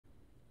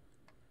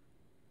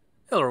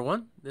Hello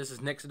everyone, this is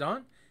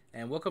Nexadon,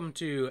 and welcome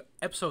to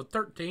episode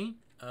 13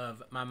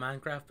 of my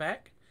Minecraft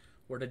pack,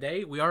 where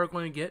today we are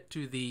going to get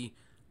to the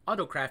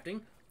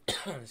auto-crafting,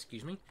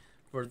 excuse me,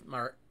 for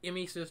our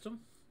ME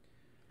system.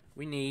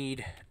 We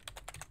need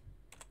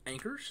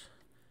anchors.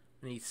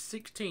 We need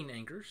 16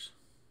 anchors.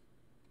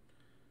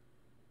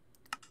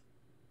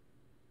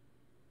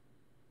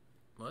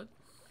 What?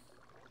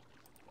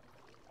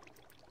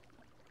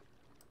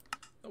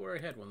 Oh, we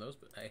already had one of those,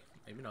 but hey,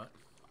 maybe not.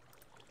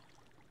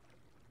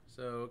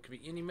 So it could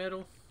be any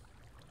metal.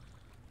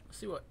 Let's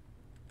see what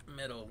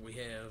metal we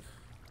have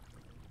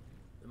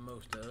the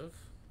most of.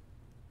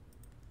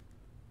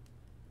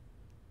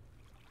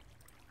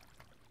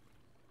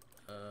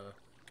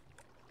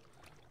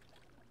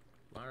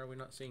 Why are we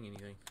not seeing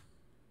anything?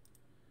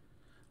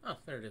 Oh,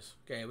 there it is.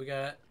 Okay, we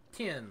got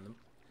 10.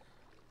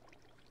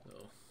 So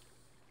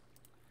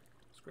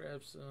let's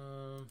grab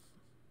some.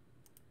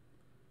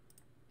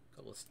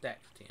 Couple of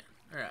stacks of 10.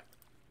 Alright.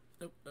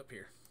 Nope, up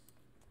here.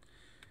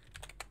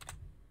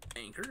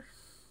 Anchor,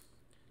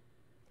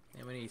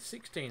 and we need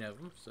 16 of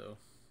them, so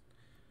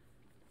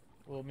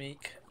we'll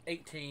make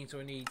 18, so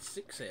we need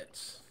 6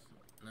 sets.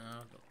 No,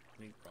 don't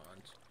need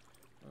bronze.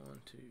 1,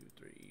 2,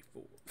 3,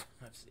 4,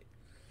 5,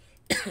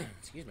 6.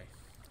 Excuse me.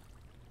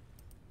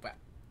 Wow.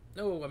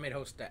 No, I made a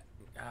whole stack.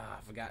 Ah,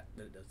 I forgot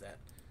that it does that.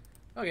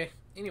 Okay,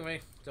 anyway,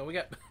 so we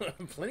got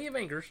plenty of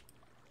anchors.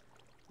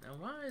 Now,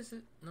 why is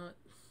it not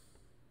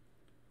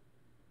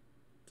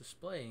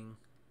displaying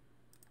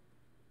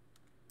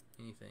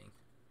anything?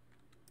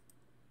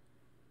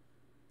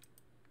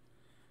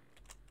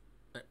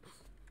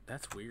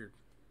 That's weird.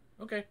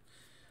 Okay.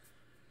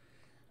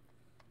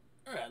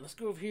 Alright, let's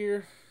go over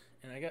here.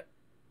 And I got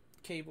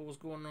cables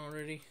going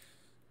already.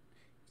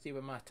 See,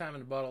 with my time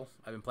in the bottle,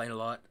 I've been playing a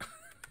lot.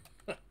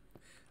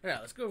 Alright,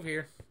 let's go over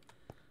here.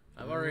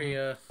 I've already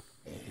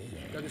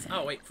dug this.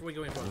 Oh, wait, before we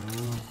go any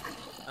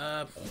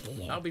further.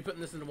 I'll be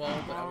putting this in the wall,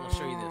 but I want to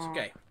show you this.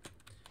 Okay.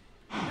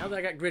 Now that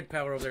I got grid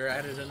power over there, I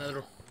added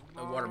another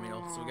water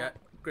mill. So we got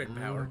grid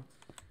power.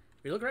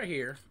 If you look right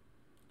here,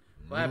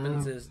 what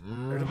happens is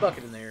there's a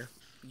bucket in there.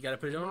 You got to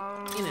put it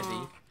on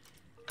Entity,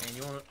 and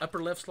you want an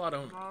upper left slot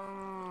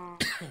on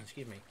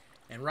excuse me,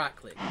 and right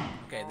click.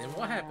 Okay, then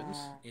what happens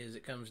is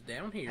it comes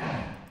down here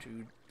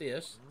to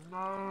this,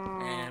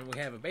 and we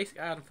have a basic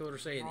item filter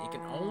saying it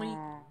can only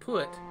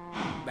put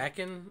back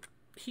in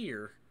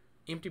here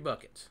empty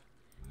buckets.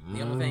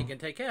 The only thing it can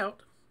take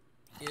out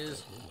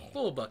is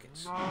full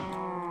buckets.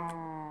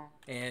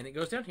 And it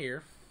goes down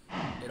here.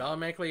 It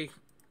automatically,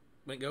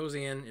 when it goes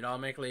in, it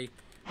automatically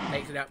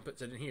takes it out and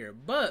puts it in here.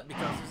 But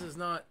because this is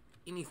not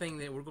anything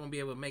that we're going to be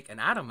able to make an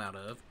item out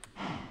of,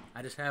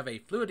 I just have a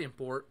fluid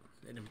import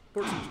that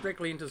imports it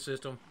directly into the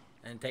system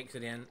and takes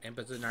it in and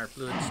puts it in our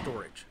fluid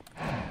storage.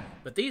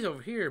 But these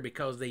over here,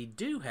 because they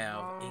do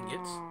have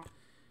ingots,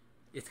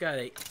 it's got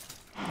a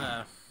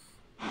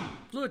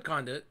fluid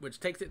conduit which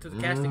takes it to the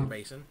casting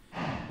basin,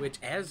 which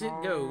as it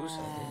goes,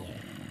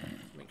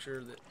 make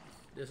sure that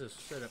this is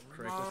set up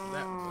correctly so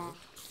that one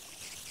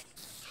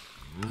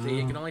wasn't. See,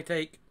 it can only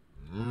take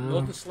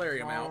molten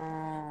solarium out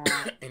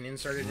and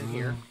insert it in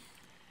here.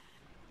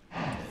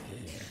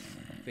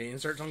 It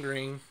inserts on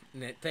green,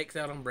 and it takes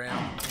out on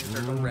brown,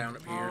 inserts on brown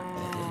up here.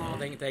 The only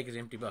thing it takes is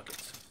empty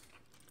buckets.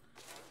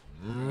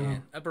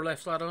 And upper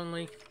left slot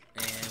only,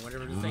 and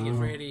whenever the thing gets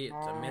ready,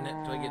 it's a minute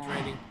until it gets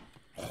ready.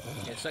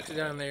 It sucks it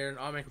down there and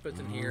automatically puts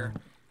it in here,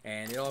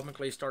 and it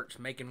automatically starts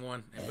making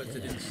one and puts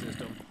it in the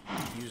system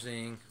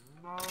using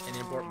an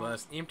import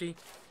bus. Empty,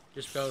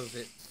 just because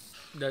it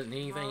doesn't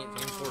need anything. It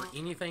can import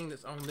anything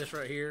that's on this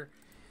right here.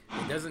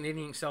 It doesn't need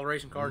any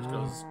acceleration cards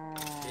because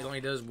it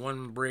only does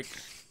one brick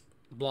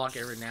block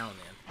every now and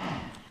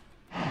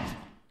then.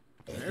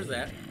 So there's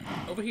that.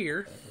 Over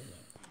here,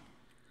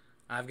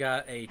 I've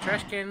got a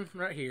trash can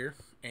right here,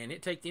 and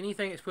it takes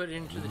anything that's put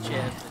into the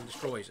chest and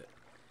destroys it.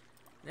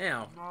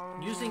 Now,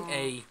 using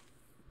a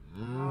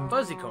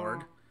fuzzy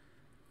card,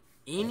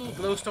 any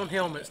glowstone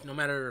helmets, no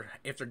matter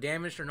if they're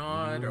damaged or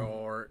not,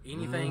 or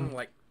anything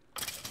like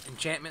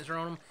enchantments are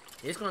on them,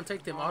 it's going to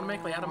take them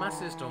automatically out of my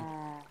system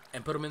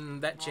and put them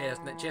in that chest,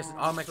 and that chest is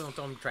automatically going to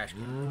throw them in the trash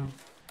can.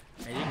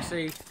 As you can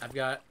see, I've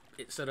got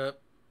it set up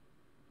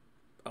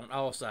on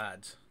all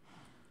sides.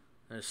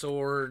 There's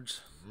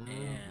swords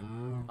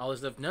and all this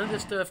stuff. None of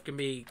this stuff can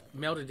be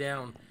melted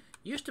down.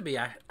 Used to be,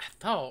 I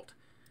thought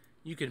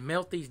you could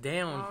melt these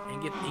down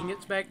and get the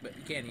ingots back, but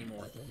you can't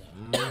anymore.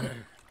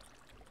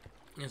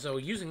 And so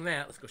using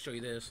that, let's go show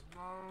you this.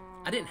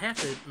 I didn't have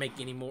to make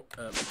any more.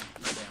 Not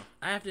down.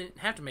 I didn't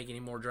have to make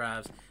any more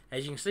drives.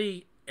 As you can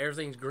see,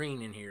 everything's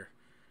green in here.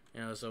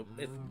 You know, so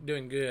it's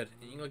doing good.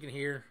 And you can look in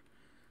here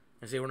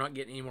and see we're not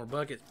getting any more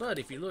buckets. But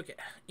if you look at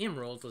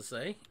emeralds, let's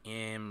say,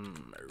 I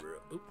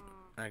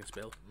can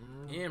spell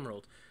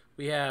emeralds.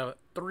 We have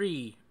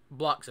 3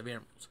 blocks of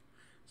emeralds.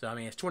 So I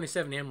mean, it's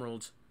 27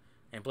 emeralds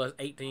and plus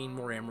 18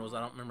 more emeralds. I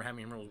don't remember how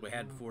many emeralds we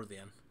had before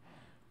then,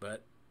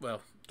 but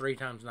well, 3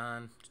 times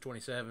 9 is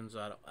 27. So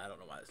I don't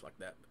know why it's like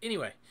that. But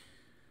anyway,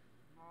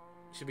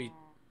 it should be.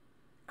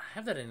 I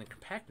have that in a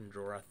compacting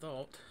drawer, I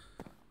thought.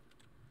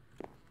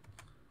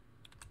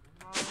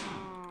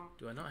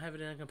 Do I not have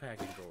it in a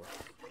package drawer?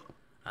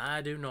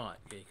 I do not,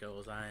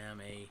 because I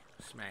am a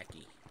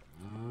smacky.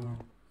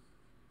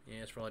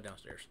 Yeah, it's probably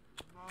downstairs.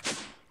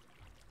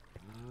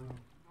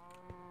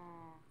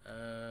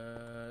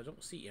 I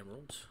don't see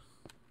emeralds.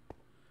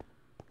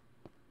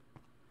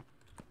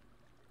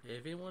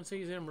 If anyone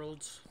sees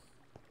emeralds,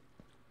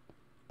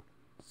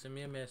 send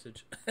me a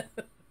message.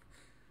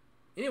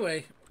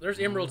 Anyway, there's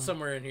emeralds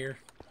somewhere in here.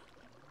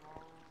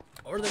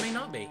 Or there may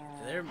not be.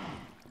 The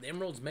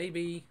emeralds may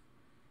be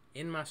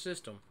in my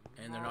system,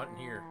 and they're not in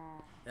here.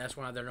 That's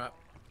why they're not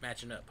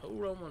matching up.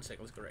 Hold on one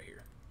second. Let's go right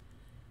here.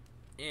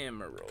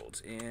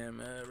 Emeralds.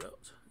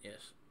 Emeralds.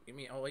 Yes. Give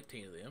me all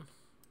 18 of them.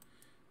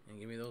 And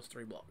give me those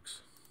 3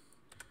 blocks.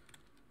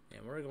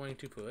 And we're going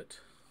to put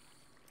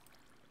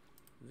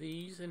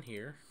these in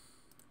here.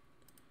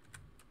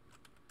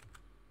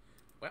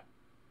 Whap.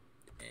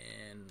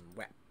 And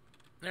whap.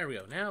 There we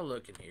go. Now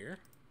look in here.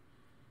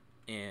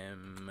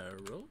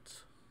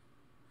 Emeralds.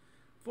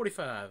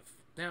 45.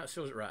 Now it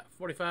shows it right.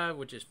 45,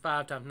 which is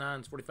 5 times 9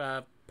 is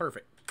 45.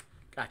 Perfect.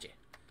 Gotcha.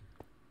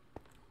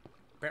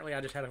 Apparently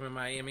I just had them in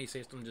my ME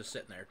system just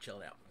sitting there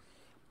chilling out.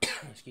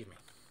 Excuse me.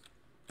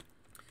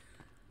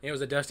 It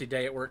was a dusty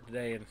day at work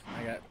today, and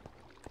I got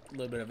a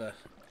little bit of a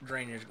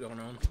drainage going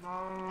on.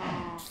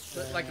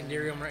 But like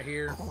Enderium right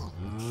here,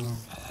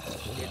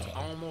 it's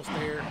almost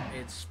there.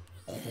 It's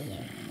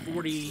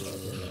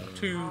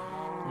 42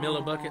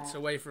 millibuckets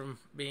away from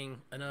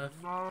being enough.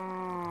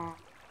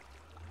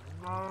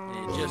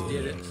 And it just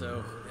did it,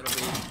 so it'll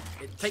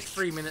be. It takes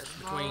 3 minutes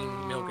between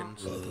milkings.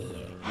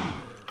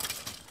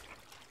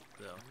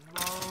 So,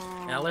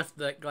 and I left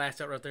that glass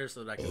out right there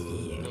so that I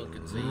can look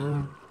and see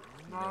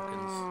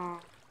milkings.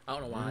 I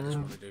don't know why, I just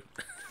want to do.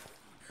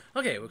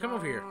 Okay, we'll come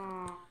over here.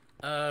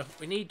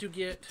 We need to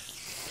get,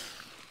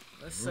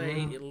 let's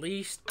say, at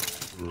least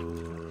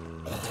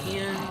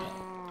 10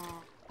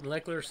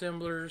 molecular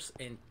assemblers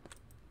and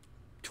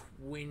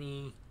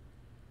 20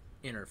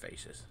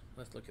 interfaces.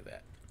 Let's look at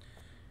that.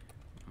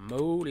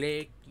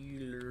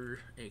 Molecular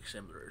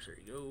assemblers. There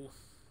you go.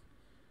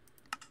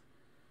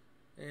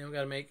 And we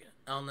gotta make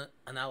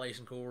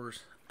annihilation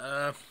cores.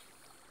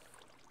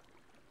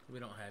 We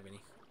don't have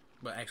any.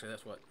 But actually,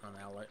 that's what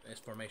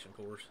it's formation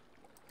cores.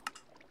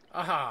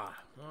 Aha!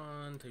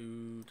 1,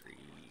 2, 3,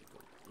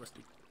 4. Let's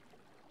do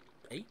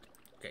 8.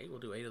 Okay, we'll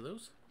do 8 of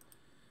those.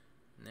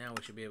 Now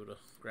we should be able to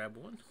grab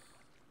one.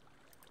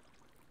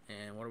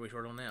 And what are we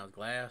short on now?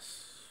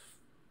 Glass.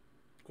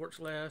 Quartz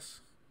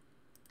glass.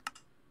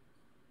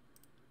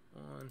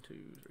 1, 2,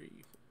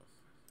 3,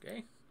 4.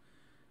 Okay.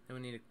 Then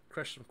we need to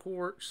crush some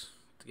quartz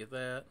to get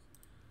that.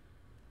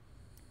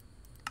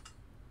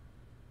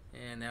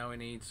 And now we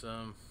need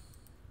some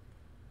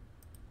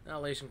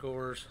annihilation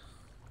cores.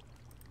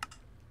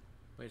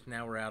 Which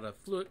now we're out of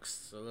flux,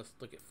 so let's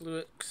look at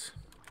flux.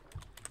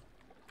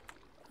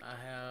 I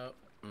have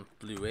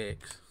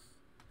flux.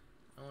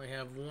 I only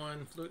have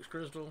 1 flux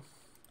crystal.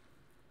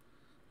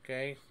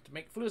 Okay, to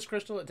make flux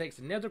crystal, it takes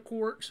nether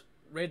quartz,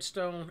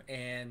 redstone,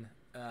 and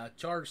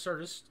charged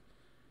certus.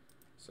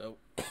 So,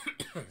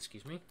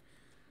 excuse me.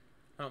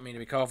 I don't mean to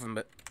be coughing,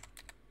 but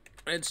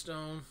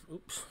redstone.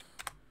 Oops.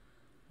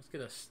 Let's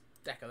get a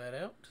stack of that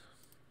out.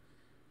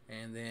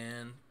 And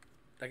then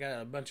I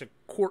got a bunch of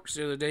quartz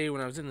the other day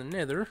when I was in the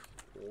nether.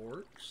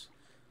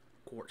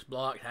 Quartz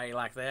block. How you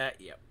like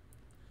that? Yep.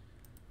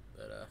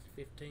 But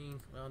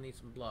 15. Well, I need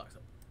some blocks.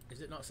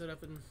 Is it not set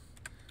up in?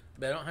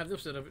 But I don't have them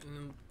set up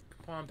in the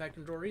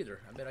compacting drawer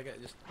either. I bet I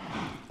got just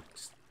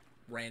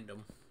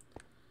random.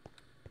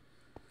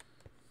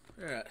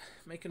 Alright,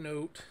 make a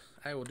note.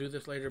 I will do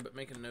this later, but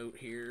make a note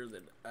here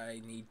that I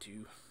need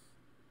to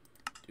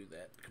do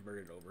that. Convert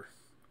it over.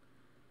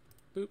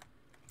 Boop,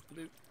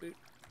 boop, boop.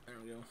 There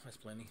we go. That's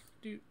plenty.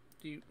 Doot,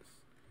 doot,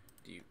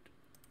 doot.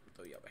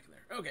 Throw y'all back in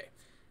there. Okay.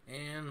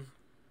 And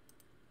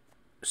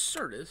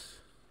certus.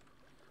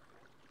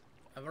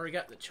 I've already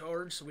got the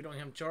charge, so we don't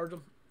have to charge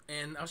them.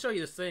 And I'll show you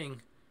this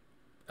thing.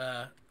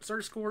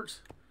 Certus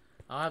quartz.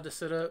 I'll have to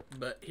set up,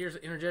 but here's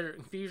an energetic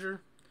infuser.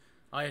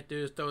 All you have to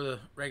do is throw the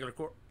regular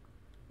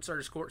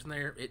certus quartz in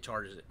there. It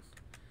charges it.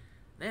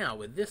 Now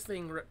with this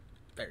thing,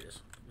 there it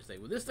is.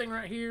 With this thing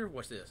right here,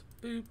 what's this?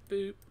 Boop,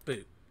 boop,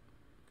 boop.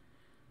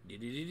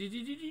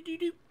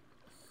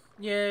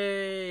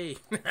 Yay!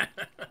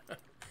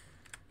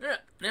 Yeah,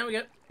 now we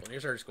got plenty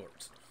of certus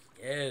quartz.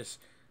 Yes,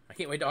 I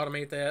can't wait to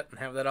automate that and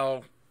have that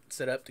all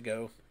set up to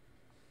go.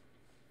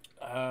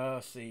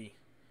 Let's see.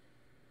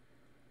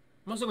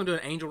 I'm also gonna do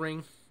an angel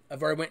ring.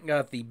 I've already went and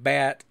got the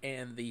bat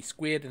and the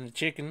squid and the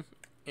chicken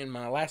in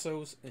my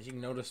lassos, as you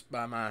can notice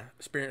by my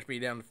experience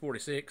being down to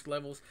 46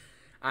 levels.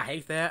 I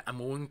hate that. I'm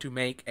going to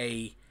make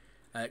a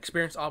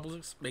experience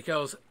obelisk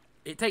because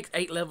it takes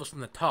 8 levels from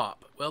the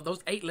top. Well, those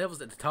 8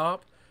 levels at the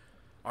top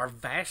are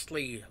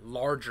vastly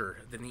larger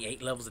than the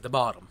 8 levels at the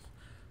bottom.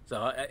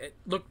 So it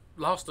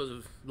lost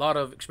a lot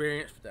of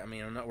experience. I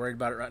mean, I'm not worried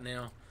about it right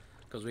now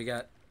because we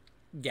got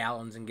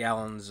gallons and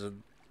gallons of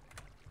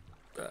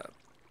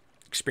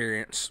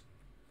experience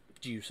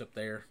juice up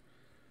there.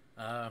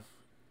 But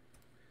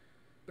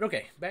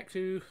okay, back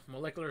to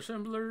molecular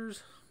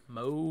assemblers.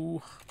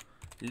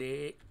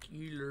 Molecular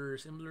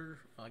assembler.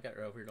 Oh, I got it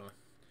right over here, don't I?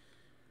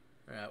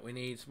 Alright, we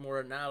need some more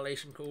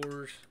annihilation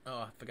cores.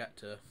 Oh, I forgot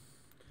to.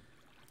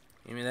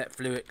 Give me that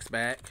Fluix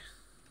back.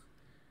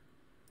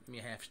 Give me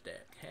a half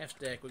stack. Half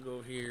stack, we go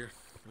over here.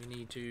 We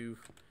need to.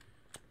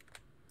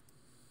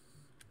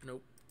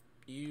 Nope.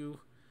 You.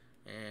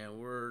 And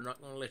we're not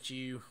going to let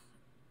you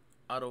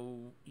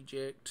auto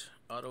eject.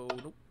 Auto.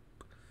 Nope.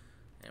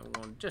 And we're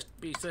going to just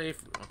be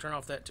safe. We're going to turn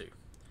off that too.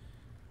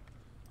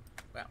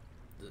 Wow.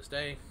 Does it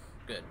stay?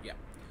 Good. Yeah.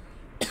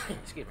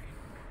 Excuse me.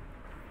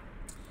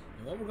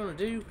 And what we're going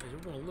to do is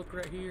we're going to look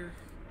right here.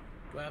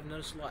 Do I have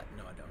another slot?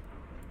 No, I don't.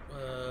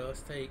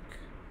 Let's take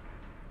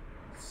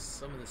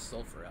some of this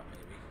sulfur out,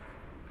 maybe.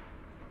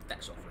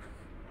 That sulfur.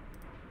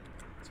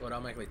 So it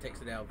automatically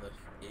takes it out of the...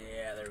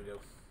 Yeah, there we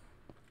go.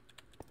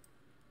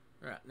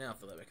 Alright, now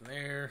throw that back in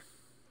there.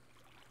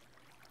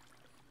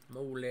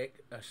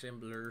 Molec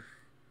assembler.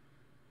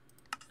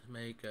 Let's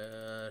make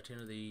 10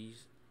 of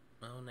these.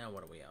 Oh, now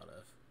what are we out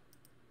of?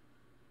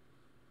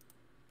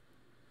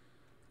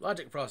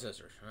 Logic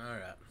processors.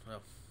 Alright,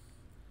 well,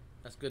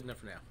 that's good enough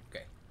for now.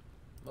 Okay.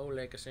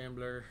 Molec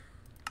assembler.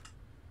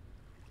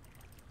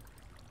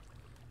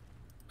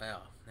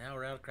 Wow, now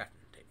we're out of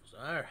crafting tables.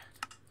 Alright.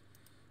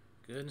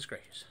 Goodness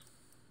gracious.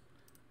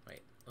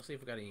 Wait, let's see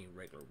if we got any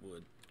regular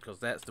wood. Because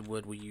that's the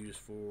wood we use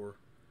for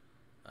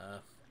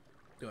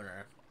doing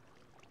our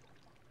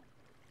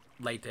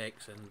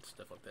latex and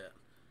stuff like that.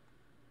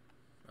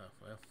 Oh,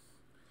 well.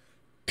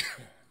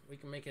 We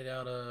can make it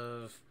out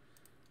of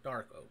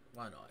dark oak.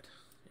 Why not?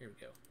 Here we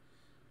go.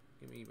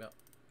 Give me about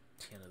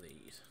 10 of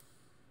these.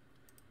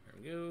 There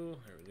we go.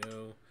 There we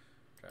go.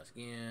 Try this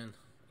again.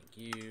 Thank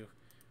you.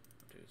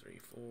 1, 2, 3,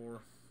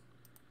 4.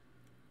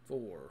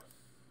 4.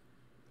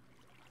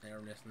 Now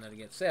we're missing that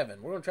again.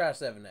 7. We're going to try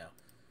 7 now.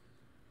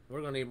 We're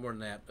going to need more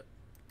than that, but...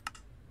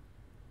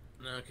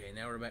 Okay,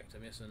 now we're back to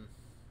missing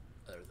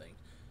other things.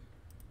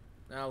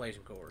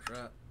 Annihilation cores,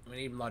 right? We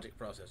need logic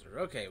processor.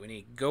 Okay, we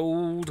need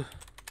gold.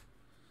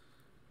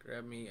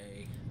 Grab me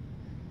a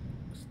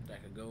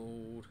stack of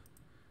gold.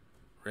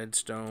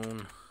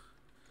 Redstone.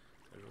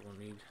 We're going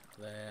to need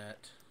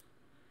that.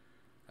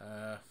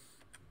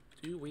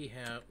 Do we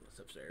have... What's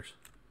upstairs?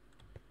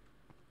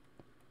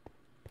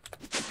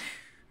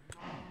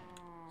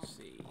 Let's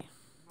see.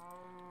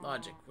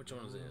 Logic. Which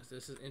one is this?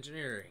 This is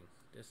engineering.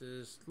 This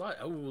is...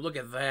 Oh, look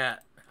at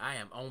that. I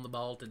am on the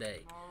ball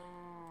today.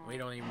 We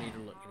don't even need to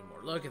look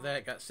anymore. Look at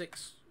that. Got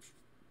 6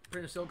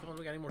 printed silicon.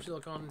 We got any more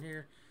silicon in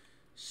here?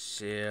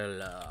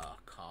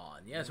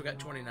 Silicon. Yes, we got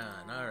 29.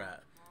 Alright.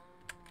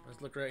 Let's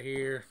look right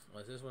here.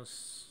 What's this one?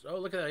 Oh,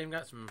 look at that. I even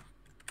got some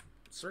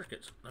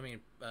circuits. I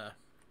mean, what's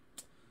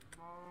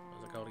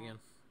it called again?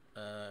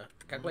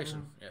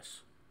 Calculation.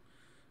 Yes.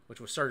 Which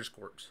was surge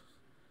quartz.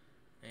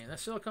 And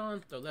that's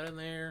silicon. Throw that in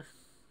there.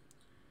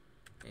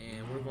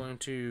 And we're going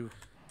to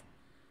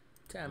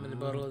time in the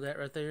bottle of that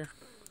right there.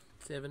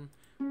 7.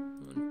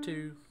 1,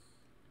 2,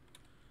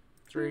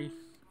 3.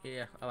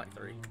 Yeah, I like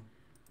 3.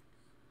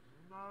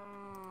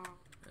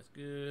 That's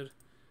good.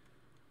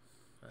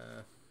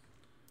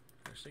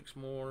 There's 6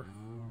 more.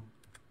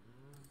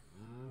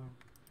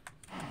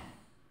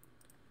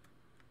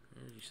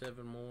 There's your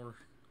 7 more.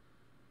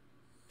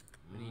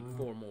 We need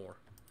 4 more.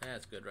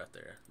 That's good right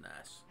there.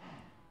 Nice.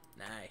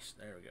 Nice.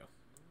 There we go.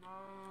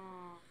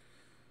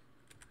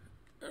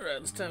 Alright,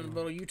 let's time to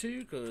bottle you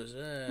two, because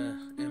I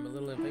am a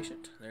little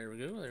impatient. There we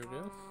go, there we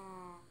go.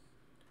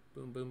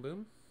 Boom, boom,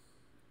 boom.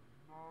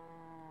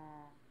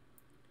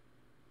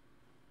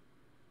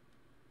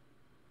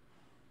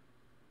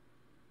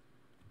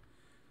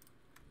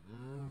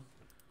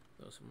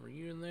 Throw some more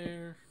you in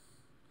there.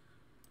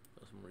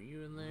 Throw some more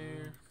you in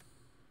there.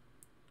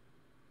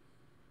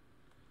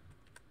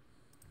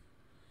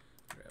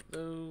 Grab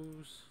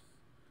those.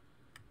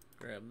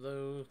 Grab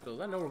those, because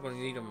I know we're going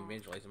to need them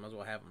eventually, so I might as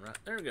well have them right.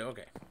 There we go,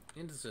 okay.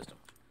 Into the system.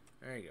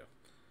 There you go.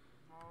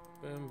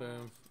 Boom,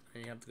 boom.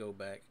 And you have to go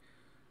back.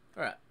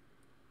 Alright.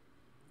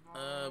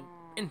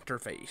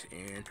 Interface.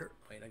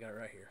 Wait, I got it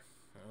right here.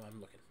 Oh,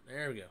 I'm looking.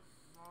 There we go.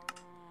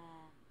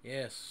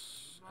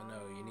 Yes, I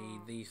know, you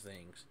need these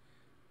things.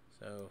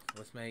 So,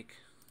 let's make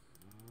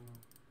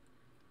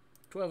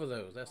 12 of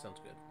those. That sounds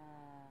good.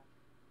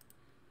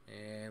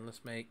 And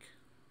let's make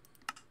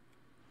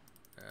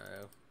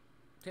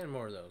 10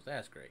 more of those.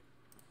 That's great.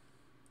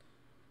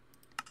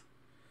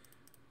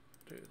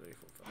 2, 3,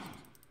 4, 5,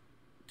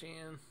 6,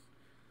 10.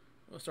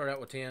 We'll start out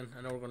with 10.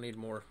 I know we're going to need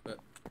more, but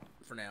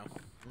for now.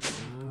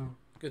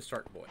 Good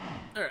start, boy.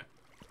 Alright.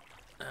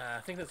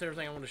 I think that's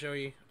everything I want to show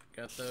you.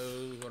 Got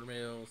those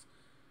watermills.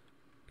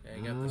 Okay,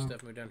 got this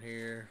stuff moved down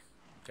here.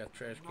 Got the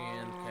trash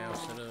can, cow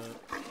set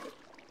up.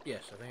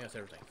 Yes, I think that's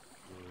everything.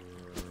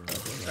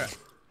 Alright.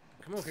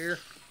 Come over here.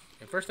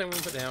 And first thing we're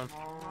going to put down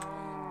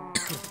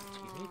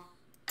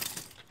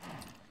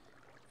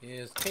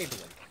is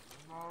cabling.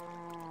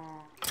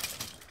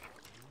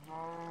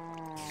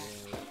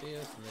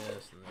 This, and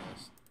this,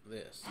 and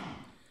this.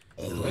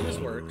 The way this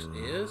works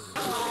is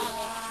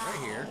right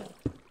here.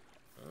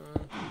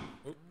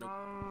 Oop,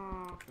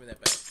 nope. Give me that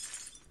back.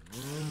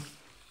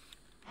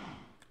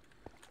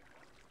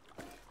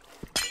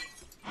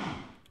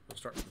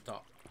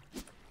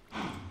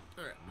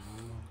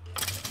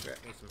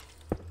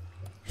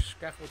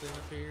 scaffolding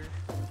up here.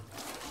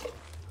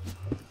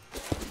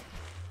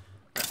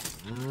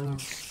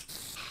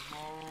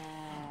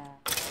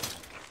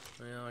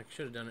 Well, I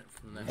should have done it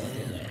from that way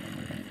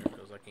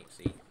because I can't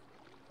see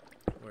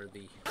where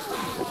the.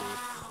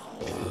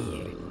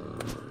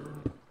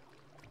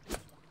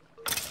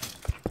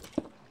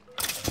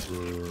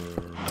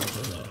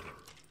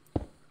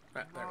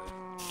 Right, there we go.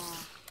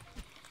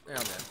 Now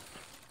then.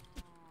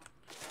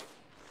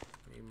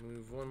 Let me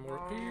move one more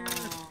up here.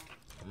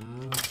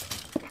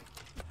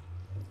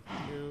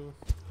 Two.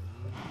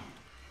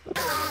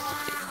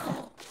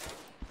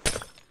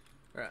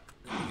 Right,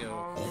 there we go.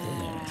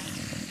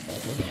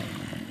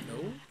 No.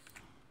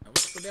 I want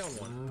to go down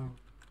one.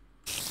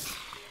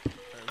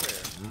 Right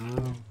there.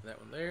 That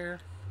one there.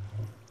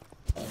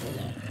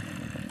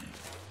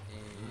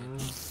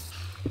 And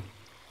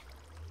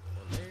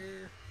one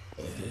there.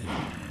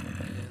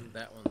 And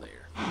that one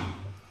there.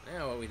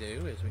 Now what we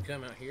do is we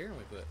come out here and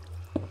we put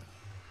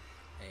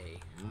a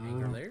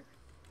anchor there.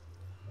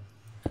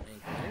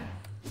 Anchor there.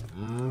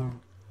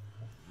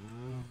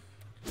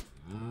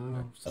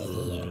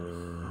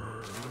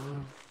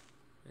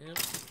 Yep.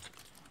 It's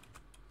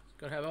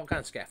gonna have all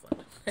kinds of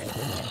scaffolding.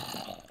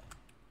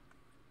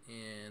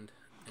 and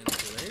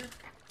another there.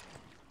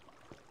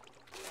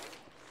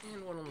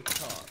 And one on the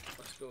top.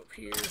 Let's go up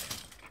here.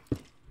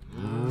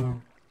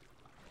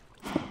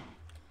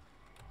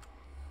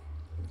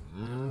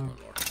 One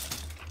more.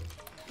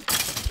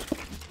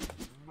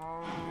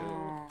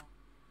 Go.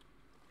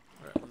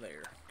 Right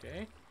there.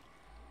 Okay.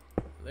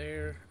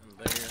 There and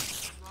there.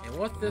 And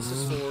what this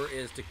is for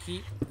is to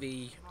keep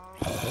the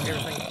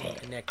everything from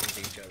connecting to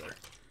each other,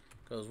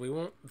 because we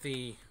want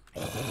the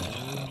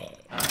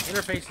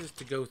interfaces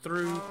to go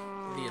through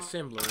the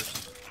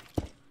assemblers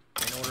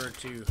in order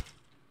to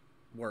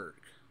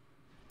work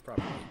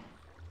properly.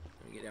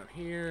 Let me get down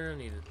here. I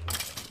need to go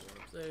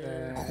up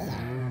there.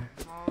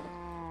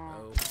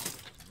 Oh.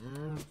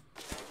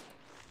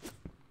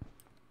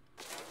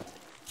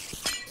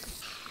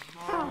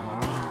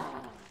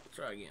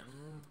 Try again.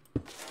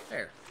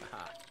 There.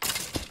 Aha.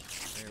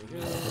 There we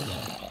go.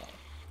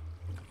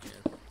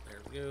 And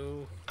there we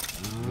go.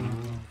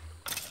 And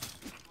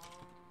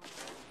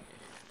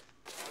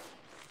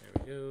there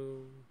we go.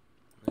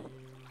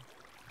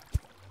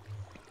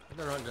 I'm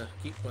gonna run to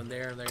keep one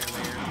there and there and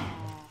there.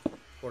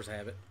 Of course I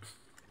have it.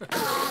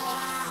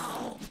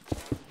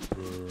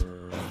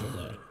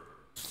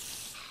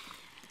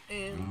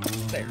 And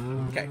there.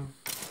 Okay.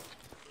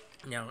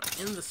 Now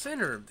in the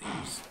center of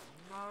these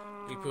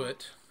we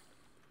put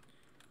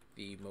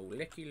the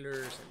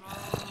moleculars and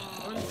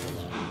one,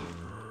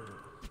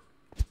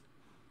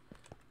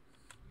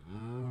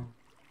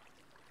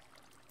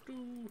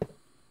 two,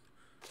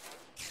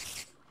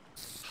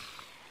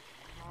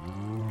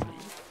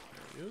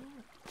 there we go,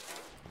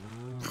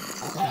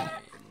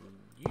 and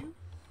you.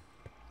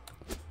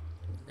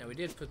 Now we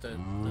did put the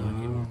another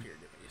cable up here,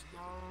 didn't we?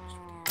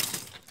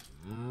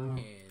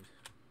 And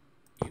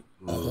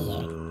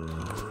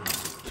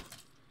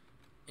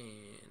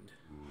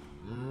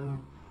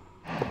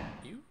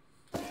you.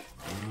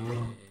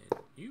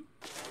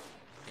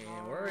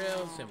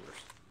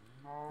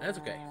 That's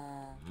okay.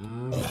 I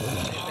didn't think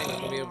I was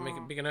going to be able to make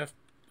it big enough,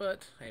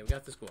 but hey, we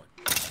got this going.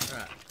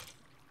 Alright.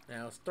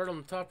 Now let's start on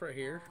the top right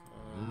here.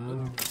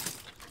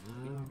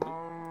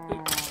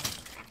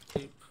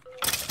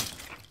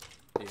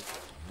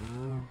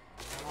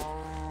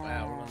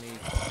 Wow, we're going to need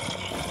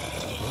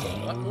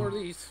a lot more of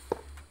these.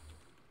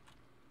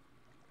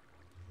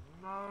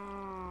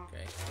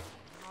 Okay.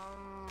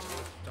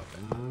 Stop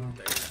that.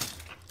 There.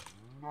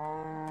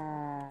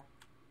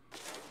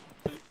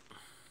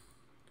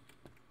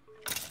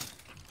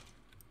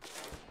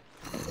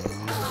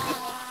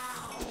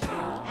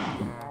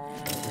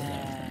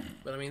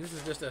 But I mean, this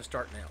is just a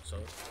start now, so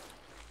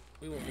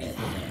we won't need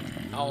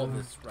all of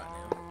this right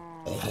now.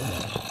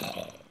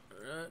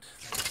 Alright,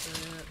 that's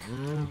that.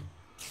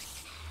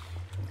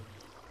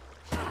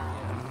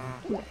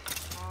 Yeah.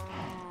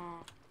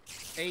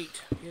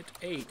 8. Hit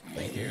 8.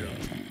 Thank you.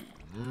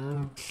 One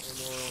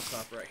more on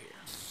top right here.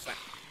 Wow.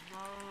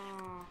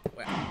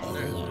 Wow.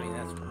 There, I mean,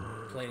 that's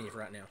plenty for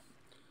right now.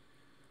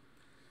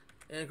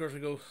 And of course we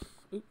go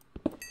into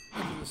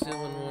the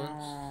ceiling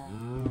once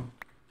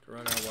to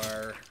run our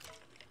wire.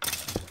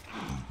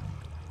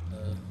 No,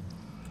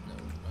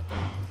 not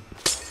that.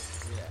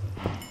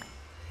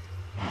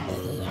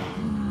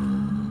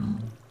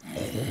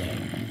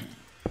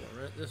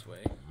 Run it this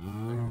way.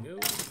 There we go.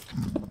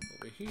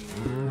 Over here.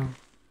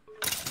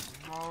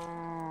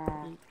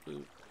 Boop,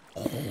 boop.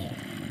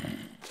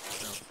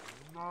 No.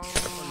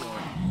 One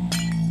more.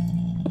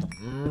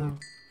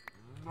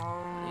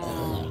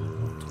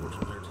 Torch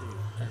in there too.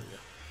 There we go.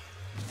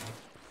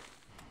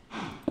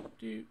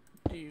 Doot,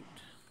 doot.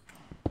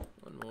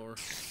 One more.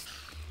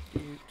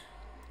 Doot,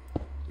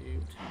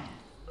 doot.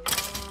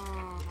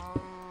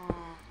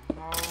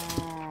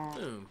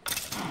 Boom.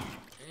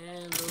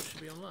 And those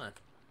should be online.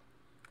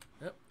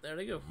 Yep, there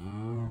they go.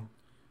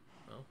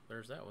 Well,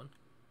 there's that one.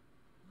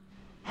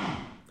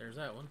 There's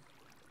that one.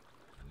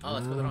 Oh,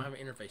 that's because I don't have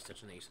an interface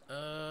touching these.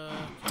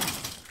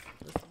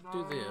 Let's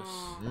do this.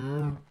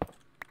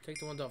 Take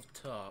the ones off the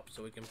top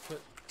so we can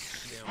put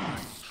them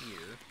right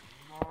here.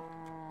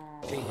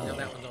 See, now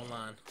that one's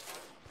online.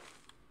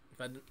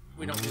 If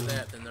we don't do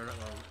that, then they're not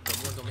going. The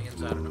ones on the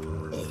inside are not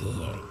going to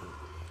work.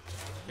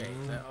 Okay,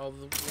 is that all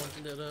the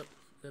ones lit up?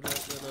 Lit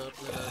up, lit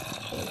up, lit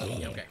up.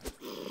 Yeah, okay.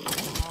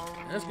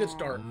 And that's a good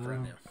start for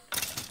right now.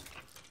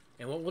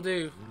 And what we'll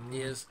do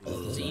is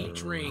see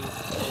each ring.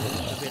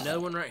 There'll be another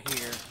one right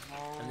here,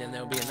 and then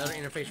there'll be another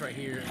interface right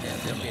here, and then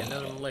there'll be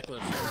another molecular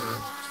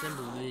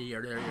assembly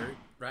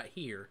right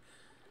here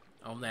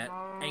on that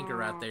anchor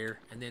right there,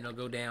 and then it'll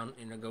go down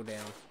and it'll go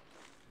down.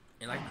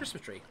 And like a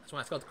Christmas tree. That's why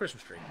it's called the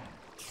Christmas tree.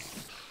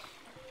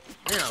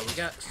 Now we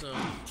got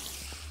some.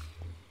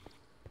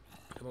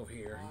 Come over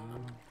here.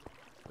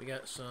 We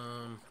got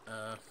some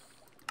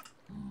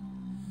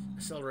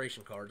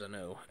acceleration cards. I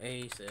know.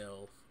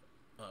 A-cell.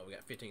 Oh, we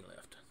got 15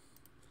 left.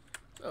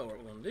 So what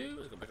we're gonna do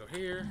is go back over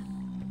here.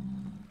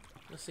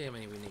 Let's see how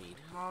many we need.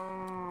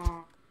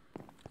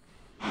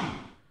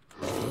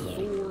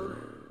 4,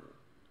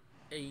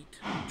 8,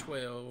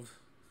 12,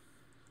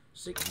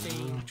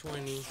 16,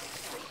 20,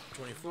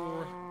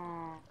 24,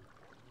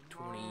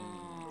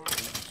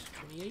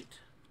 28.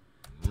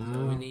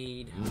 So we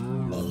need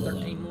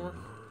 13 more.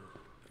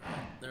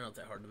 They're not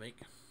that hard to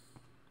make.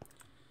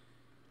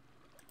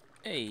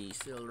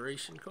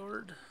 Acceleration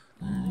card.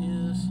 There it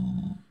is.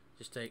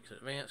 Just takes an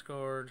advanced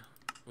card,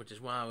 which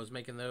is why I was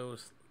making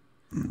those.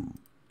 Doop,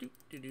 doop,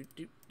 doop,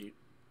 doop, doop.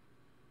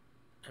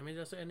 How many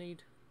did I say I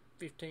need?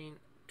 15,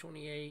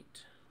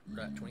 28.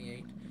 Right,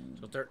 28.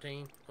 So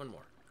 13. One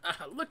more.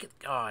 Ah, look at,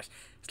 gosh.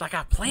 It's like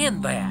I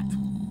planned that.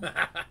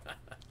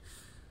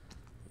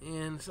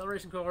 And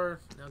acceleration card.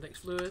 Now it takes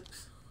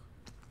fluids.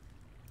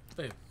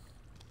 Boom.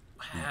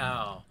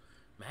 Wow.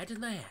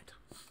 Imagine that.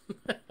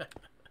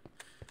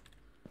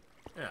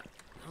 Alright.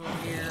 Over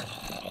here.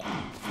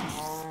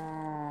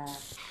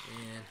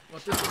 And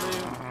what this will do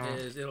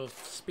is it'll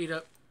speed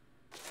up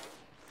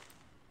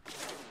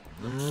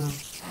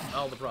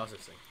all the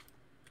processing.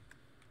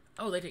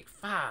 Oh, they take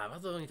 5. I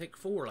thought they only take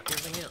 4 like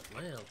everything else.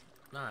 Well,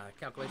 nah,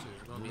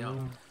 calculations are going to be off.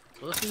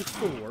 So let's do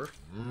 4.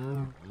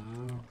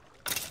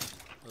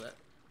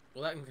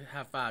 Well, that can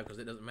have 5 because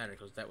it doesn't matter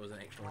because that was an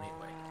extra one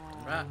anyway.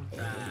 Right?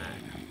 Right.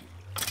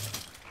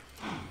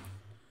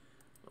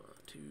 1,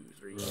 2,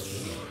 3, 4.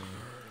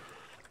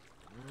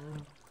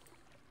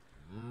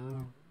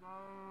 1,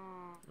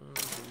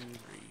 2,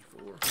 3,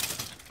 4.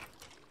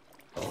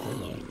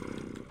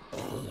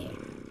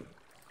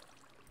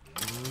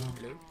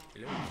 Hello?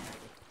 Hello?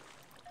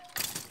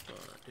 1,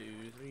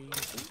 2, 3,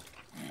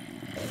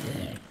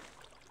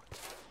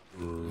 4.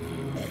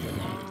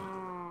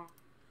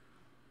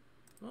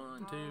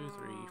 1, 2,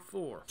 3,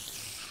 4.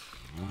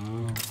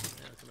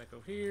 Now come back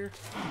over here.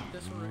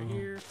 This one right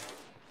here.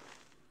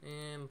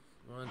 And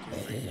 1, 2,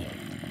 3,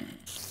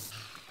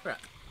 4.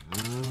 Right.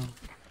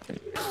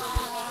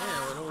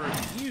 Now, in order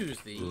to use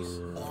these,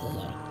 in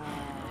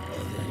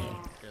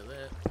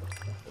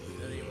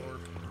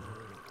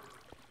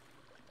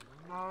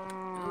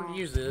order to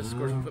use this, of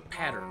course, we put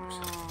patterns.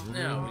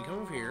 Now, we come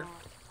over here,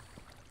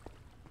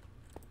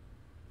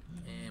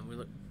 and we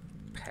look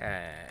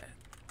pattern.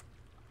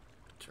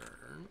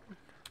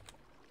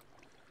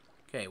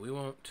 Okay, we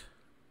won't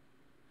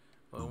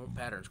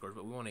pattern scores,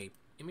 but we want a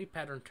ME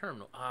pattern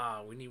terminal.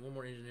 Ah, we need one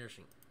more engineer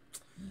sheet.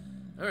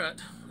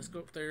 Alright, let's go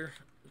up there,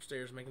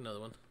 upstairs, and make another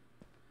one.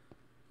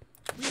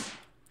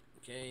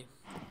 Okay.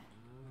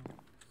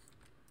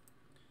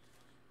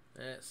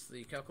 That's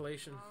the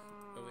calculation.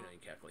 Oh, we don't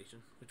need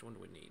calculation. Which one do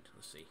we need?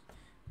 Let's see.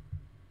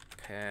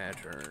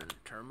 Pattern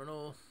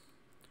terminal.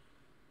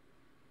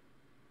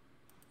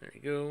 There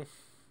you go.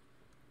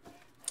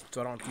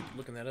 So I don't keep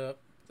looking that up.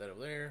 That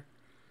over there.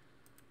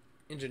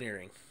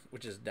 Engineering,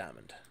 which is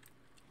diamond.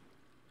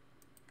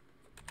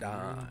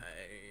 Diamond.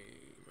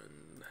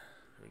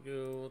 There we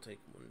go. We'll take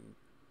one.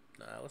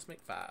 Let's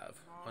make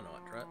 5. Why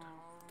not, right?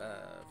 5.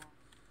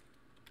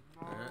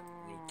 Alright.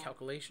 Need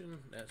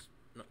calculation. That's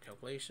not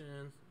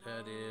calculation.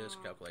 That is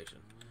calculation.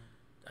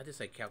 I did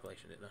say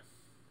calculation, didn't I?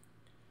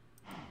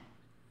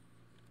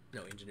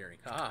 No, engineering.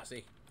 Ah,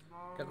 see.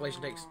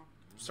 Calculation takes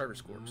service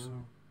scores.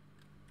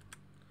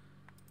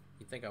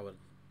 You'd think I would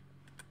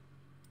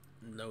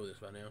know this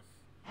by now.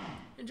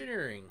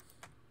 Engineering.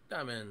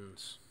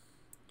 Diamonds.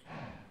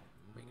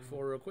 Make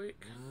 4 real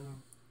quick.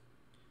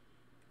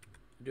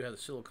 I do have the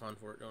silicon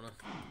for it, don't I?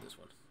 This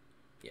one.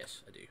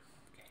 Yes, I do.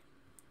 Okay.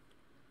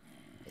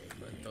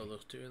 Go ahead and throw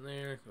those 2 in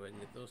there. Go ahead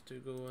and get those 2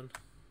 going.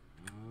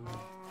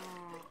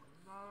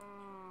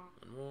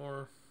 One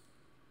more.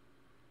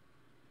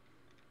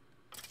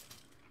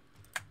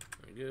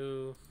 There we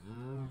go.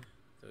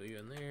 Throw you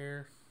in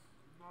there.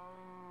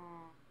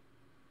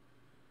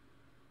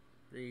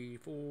 3,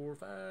 4,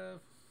 5.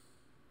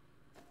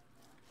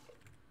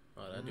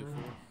 Oh, did I do 4?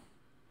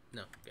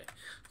 No, okay. I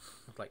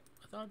was like,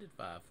 I thought I did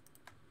 5.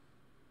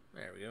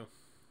 There we go.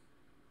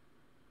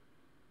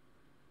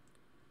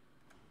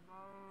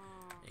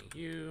 Thank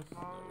you.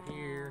 Over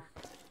here.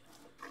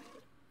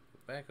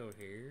 Back over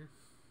here.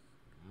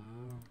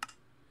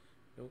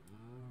 Nope.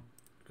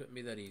 Couldn't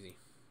be that easy.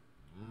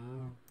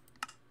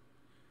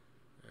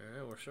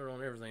 Alright, we're short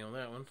on everything on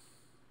that one.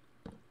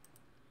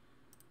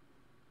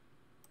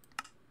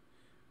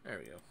 There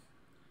we go.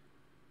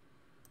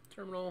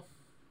 Terminal.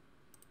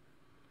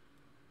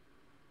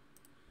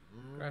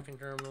 Crafting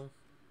terminal.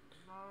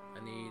 I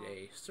need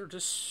a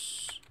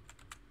Certus.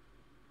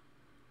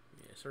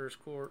 Yeah, Certus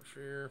quartz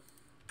here.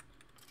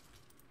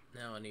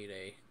 Now I need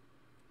a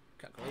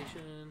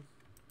calculation.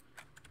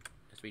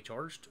 Has to be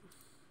charged.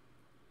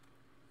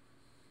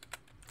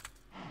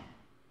 Of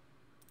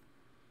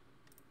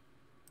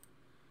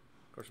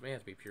course, it may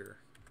have to be pure.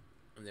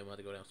 And then we'll have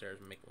to go downstairs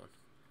and make one.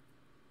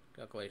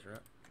 Calculation,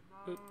 right?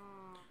 Boop.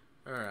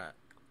 Alright.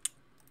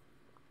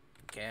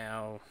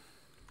 Calculation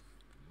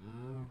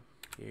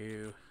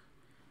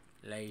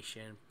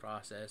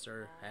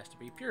processor has to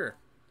be pure.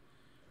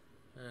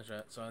 That's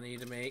right. So I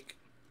need to make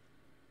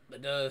the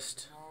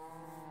dust,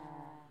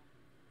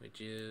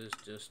 which is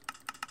just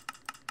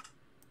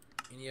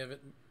any of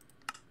it.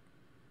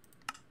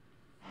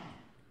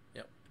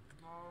 Yep.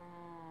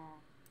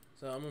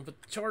 So I'm gonna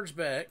put the charge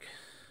back.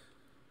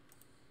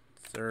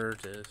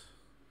 Certus.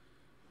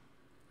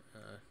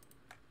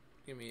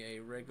 Give me a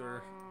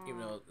regular,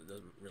 even though it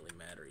doesn't really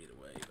matter either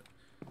way.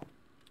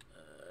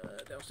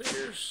 But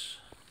downstairs,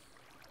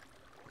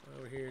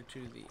 over here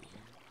to the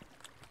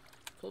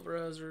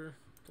pulverizer.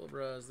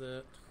 Pulverize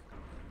that.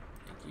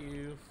 Thank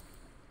you.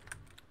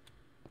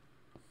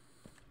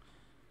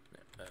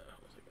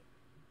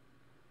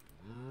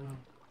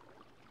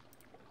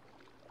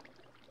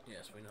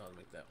 Yes, we know how to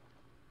make that.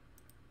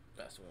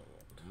 That's the one we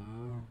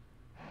want.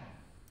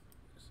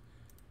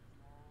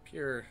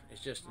 Pure.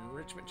 It's just an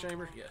enrichment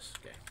chamber. Yes.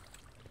 Okay.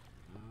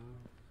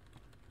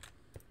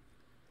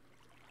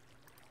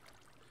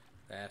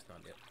 That's not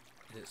it.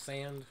 Is it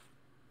sand?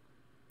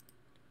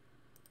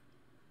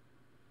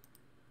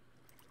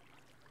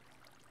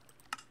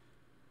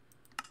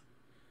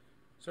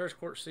 Certus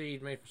quartz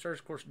seed made from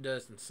Certus quartz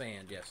dust and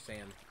sand. Yes,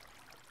 sand.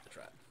 That's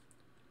right.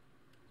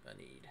 I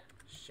need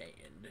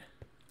sand.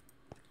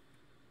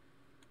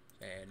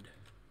 Sand.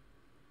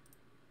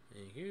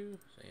 Thank you.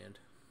 Sand.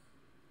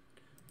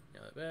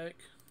 Now that back.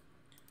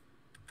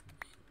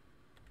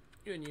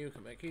 You and you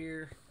come back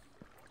here.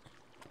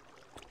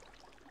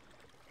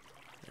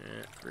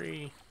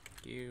 3.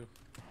 Q.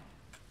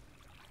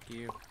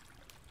 Q.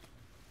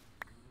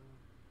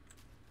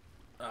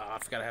 Oh, I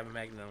forgot to have a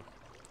magnet on.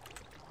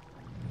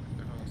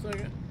 Hold on a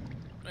second.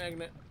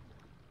 Magnet.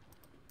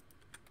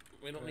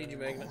 We don't need you,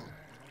 magnet.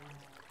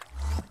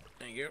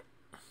 Thank you.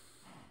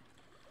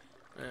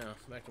 Now,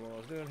 back to what I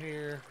was doing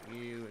here.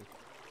 You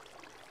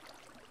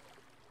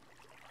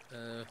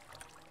and...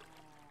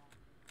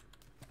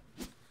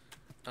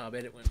 I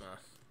bet it went my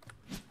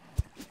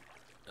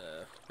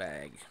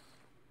bag,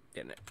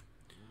 didn't it?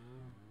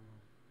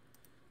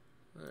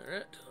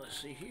 Alright,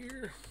 let's see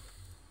here.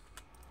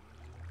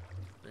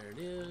 There it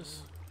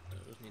is.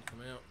 Those need to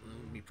come out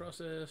and be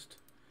processed.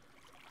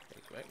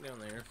 Take it back down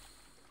there.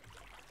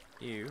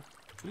 You.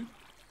 Bloop.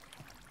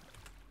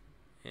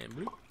 And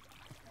bloop.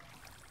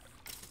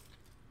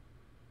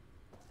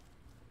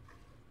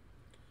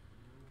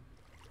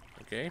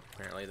 Okay,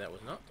 apparently that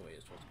was not the way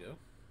it's supposed to go.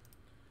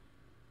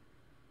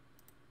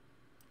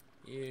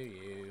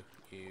 You.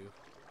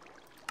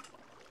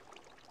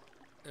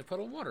 And a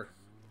puddle of water.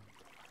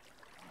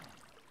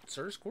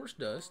 Certus quartz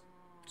dust.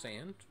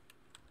 Sand.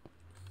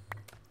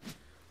 Is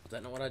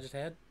that not what I just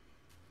had?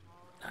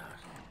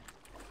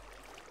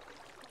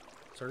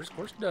 Certus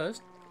quartz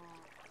dust.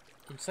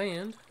 And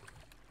sand.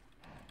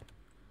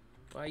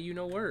 Why you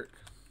no work?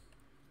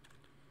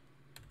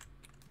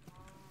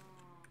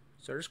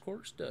 Certus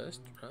quartz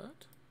dust,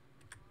 right?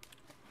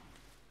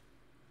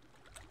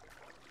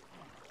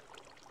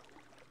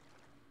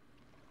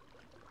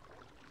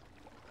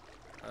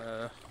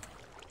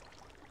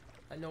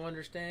 I don't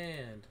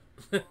understand.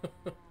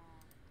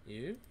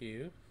 You.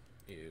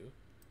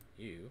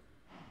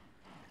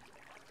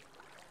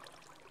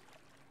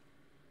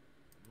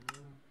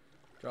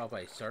 Drop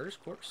a Certus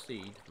quartz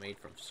seed made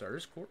from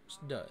Certus quartz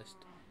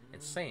dust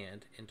and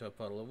sand into a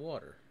puddle of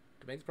water.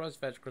 To make the process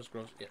faster, crystal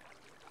growth. Yeah.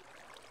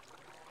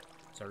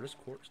 Certus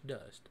quartz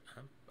dust.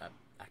 I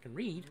can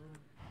read.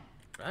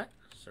 Right?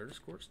 Certus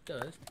quartz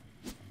dust.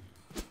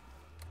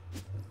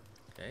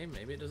 Okay,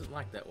 maybe it doesn't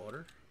like that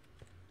water.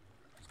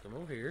 Let's come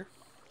over here.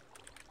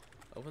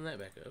 Open that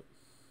back up.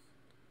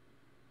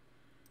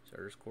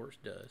 Certus quartz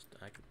dust.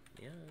 I can,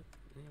 yeah.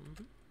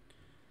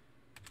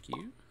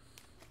 Q.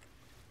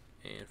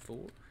 And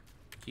 4.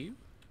 Q.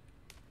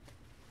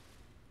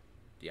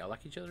 Do y'all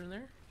like each other in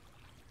there?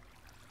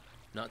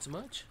 Not so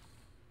much?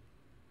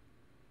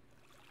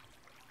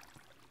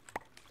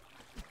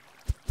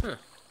 Huh.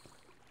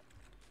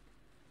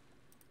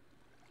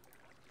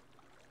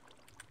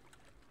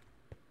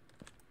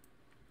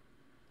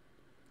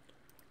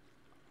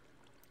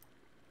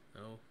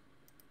 No.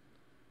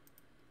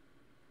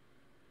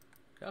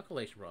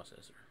 Calculation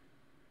processor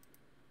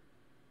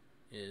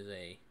is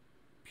a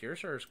pure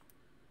Certus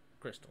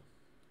crystal.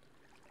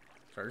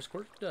 Certus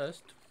quartz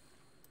dust.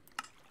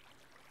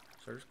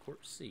 Certus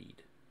quartz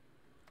seed.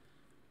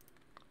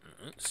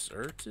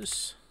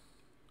 Certus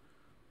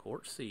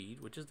quartz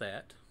seed, which is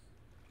that.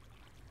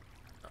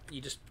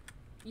 You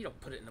don't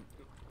put it in a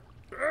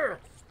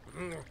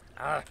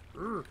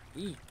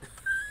eat.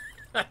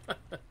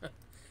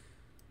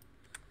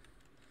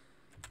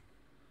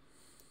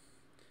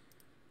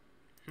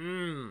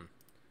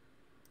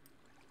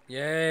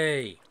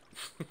 Yay.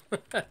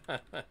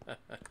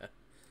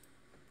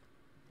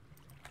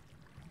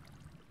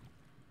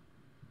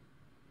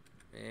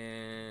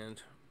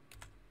 And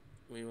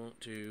we want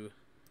to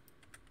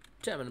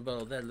tap in the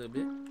bottle that a little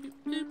bit. Boop,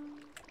 boop.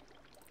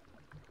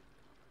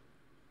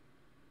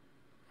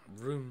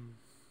 Room.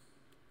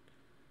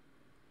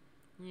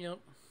 Yep.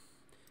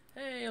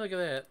 Hey, look at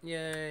that.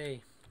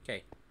 Yay.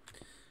 Okay.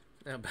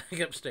 Now back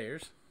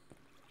upstairs.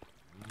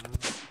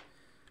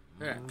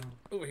 Alright.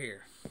 Over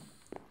here.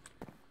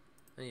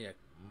 Yeah.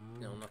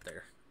 No, not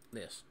there.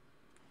 This.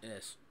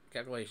 Yes.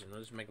 Calculation.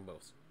 Let's just make them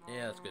both.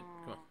 Yeah, that's good.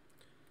 Come on.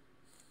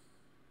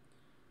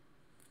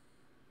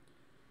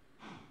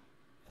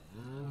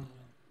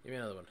 Give me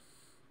another one.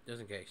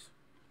 Just in case.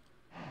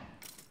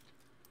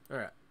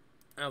 Alright.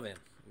 Now then.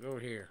 Go over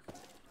here.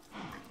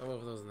 I'll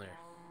put those in there.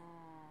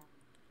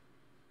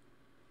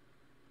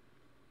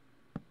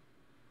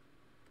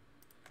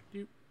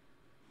 Doop.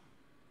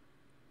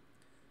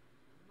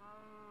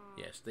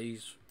 Yes,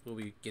 these will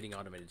be getting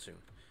automated soon.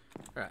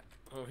 Alright.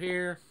 Over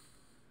here.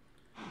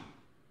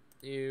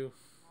 You.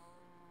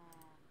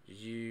 Which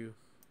is you.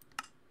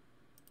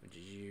 Which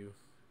is you.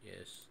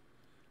 Yes.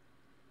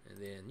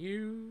 And then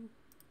you.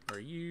 Or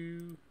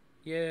you.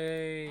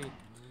 Yay.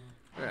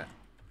 Alright.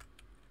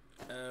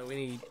 We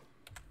need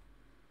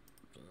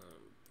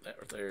that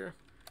right there.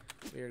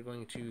 We are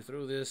going to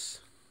throw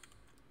this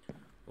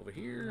over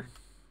here.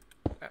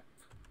 Whap.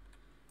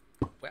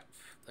 Whap.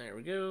 There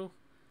we go.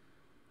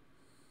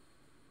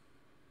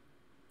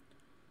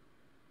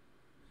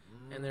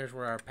 And there's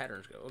where our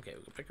patterns go. Okay,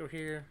 we go back over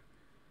here.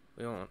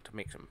 We want to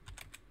make some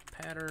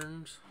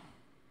patterns.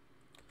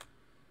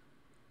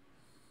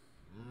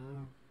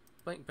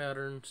 Blank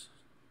patterns.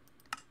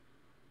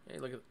 Hey,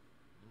 look at,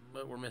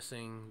 but we're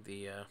missing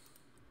the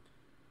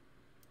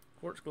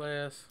quartz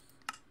glass,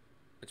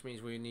 which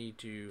means we need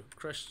to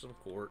crush some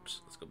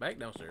quartz. Let's go back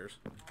downstairs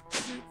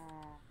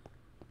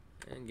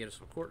and get us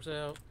some quartz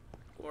out.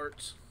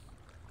 Quartz.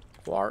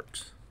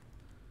 Quartz.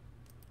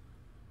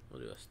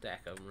 We'll do a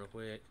stack of them real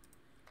quick.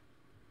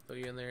 Throw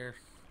you in there.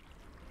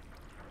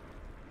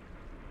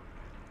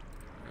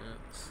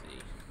 Let's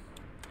see.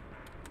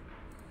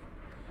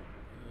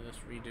 Let's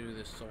redo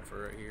this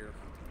sulfur right here.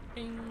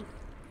 Ping. There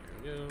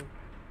we go.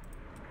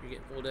 You're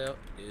getting pulled out.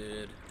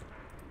 Good.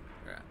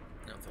 Alright.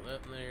 Now throw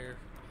that in there.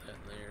 Throw that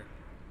in there.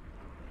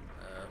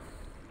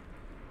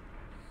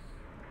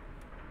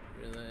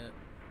 Rid of that.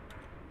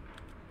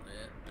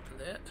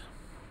 That.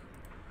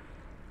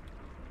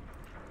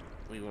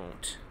 We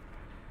want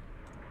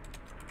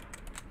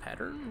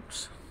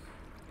patterns.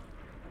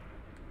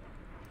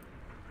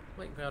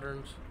 Blank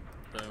patterns.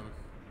 Boom.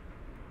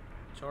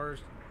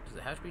 Charged. Does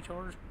it have to be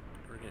charged?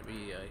 Or can it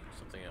be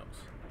something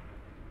else?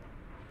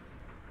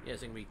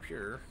 Yes, it can be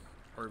pure.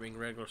 Or being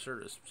regular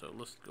Certus. So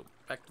let's go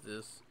back to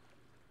this.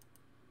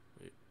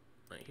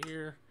 Right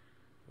here.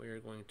 We are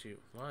going to...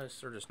 Why is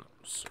Certus not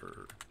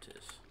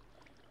Certus?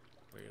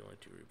 We're going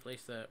to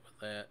replace that with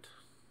that.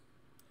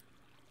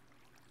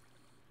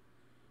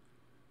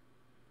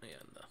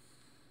 And the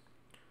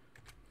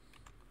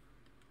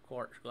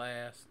quartz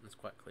glass. That's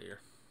quite clear.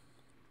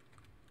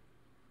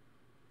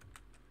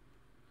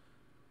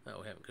 No,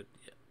 we haven't cooked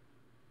it yet.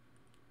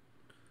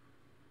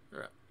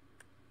 Alright.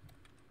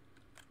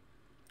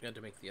 Got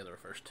to make the other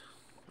first.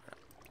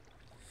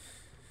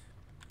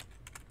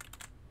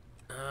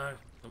 Alright.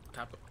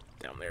 Top up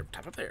down there.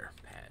 Top up there.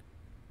 Pad.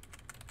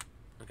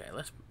 Okay,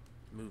 let's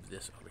move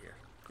this over here.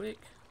 Click.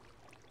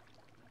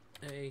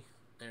 Hey.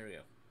 There we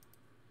go.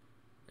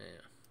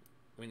 Yeah.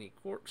 We need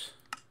quartz.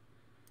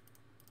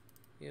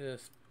 Get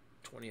us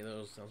 20 of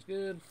those. Sounds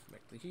good.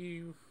 Make the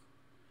hue.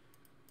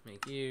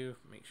 Make you.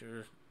 Make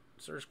sure.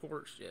 Search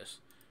quartz. Yes.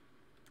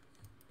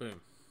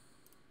 Boom.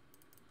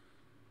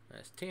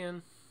 That's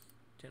 10.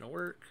 10 will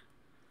work.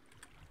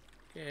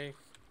 Okay.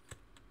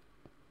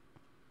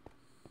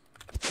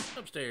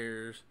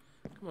 Upstairs.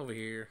 Come over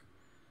here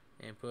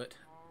and put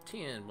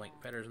 10 blank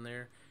patterns in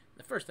there.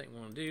 The first thing we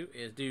want to do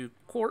is do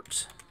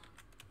quartz.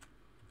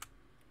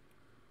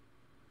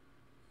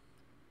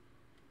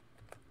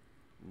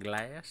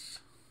 Glass.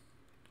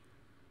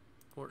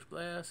 Quartz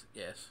glass.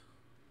 Yes.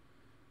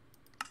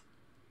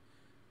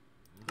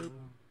 Boop.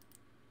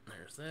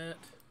 There's that.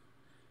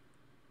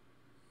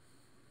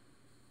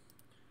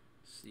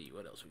 Let's see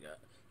what else we got.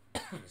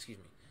 Excuse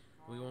me.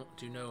 We want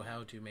to know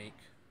how to make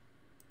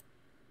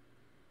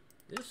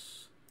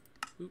this.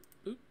 Boop,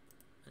 boop.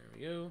 There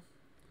we go.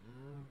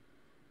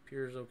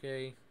 Pure is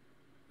okay.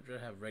 I'd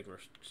rather have regular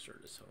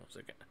Certus. Hold on a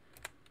second.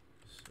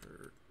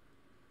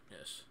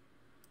 Yes.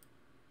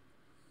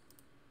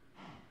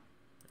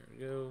 There we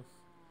go.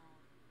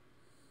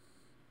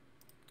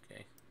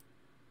 Okay.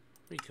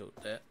 Recoat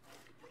that.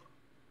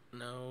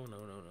 No, no,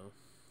 no, no.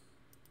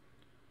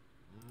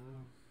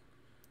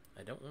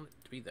 I don't want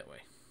it to be that way.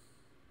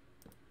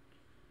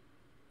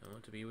 I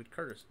want it to be with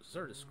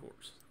Certus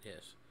quartz.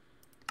 Yes.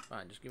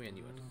 Fine, just give me a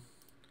new one.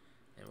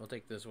 And we'll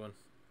take this one,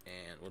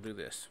 and we'll do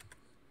this.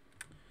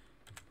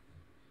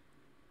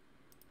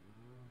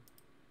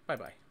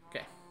 Bye-bye.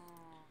 Okay.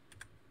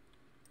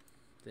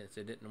 Since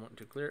it didn't want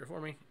to clear it for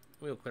me,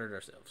 we'll clear it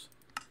ourselves.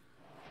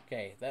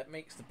 Okay, that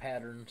makes the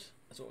patterns.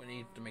 That's what we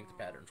need to make the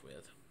patterns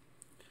with.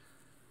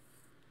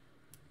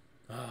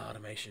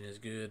 Automation is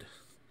good.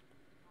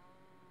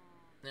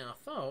 Now, I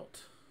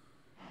thought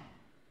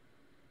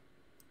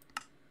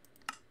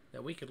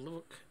that we could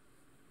look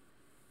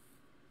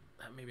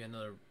at maybe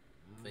another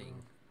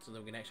thing so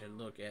that we can actually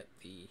look at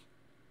the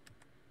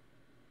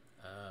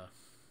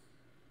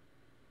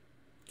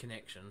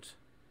connections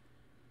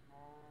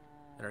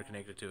that are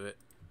connected to it.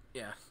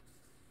 Yeah,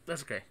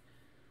 that's okay.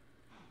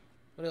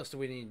 What else do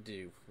we need to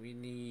do? We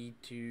need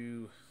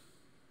to...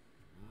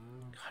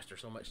 Gosh,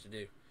 there's so much to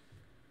do.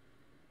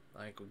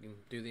 Like, we can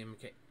do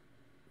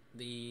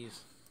these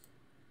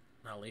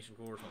annihilation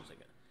cores. 1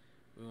 second.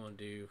 We want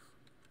to do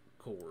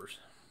cores.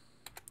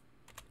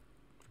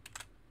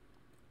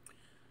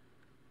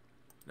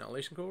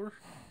 Annihilation core.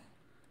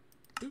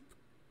 Boop.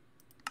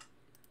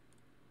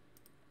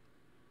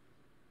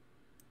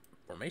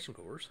 Formation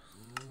cores.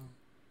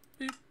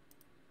 Boop.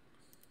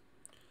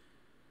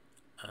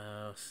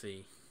 Let's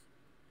see.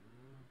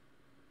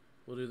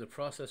 We'll do the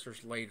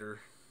processors later.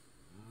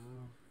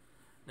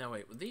 Now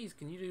wait, with these,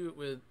 can you do it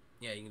with...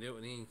 Yeah, you can do it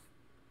with any...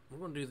 We're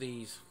going to do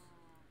these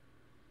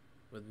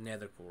with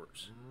nether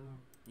quartz.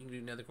 You can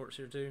do nether quartz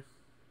here too?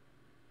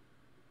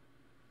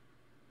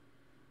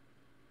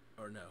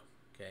 Or no?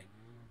 Okay.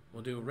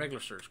 We'll do a regular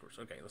Certus quartz.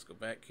 Okay, let's go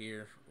back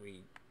here.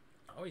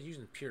 I'm always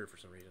using pure for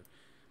some reason.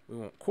 We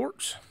want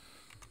quartz.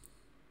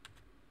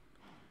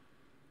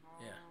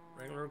 Yeah,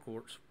 regular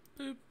quartz.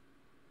 Boop.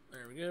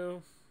 There we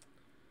go.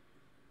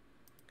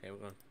 Okay, we're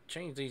going to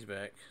change these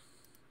back.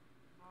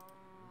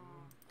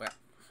 Wow.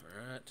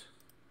 Alright.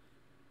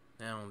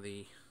 Now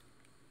the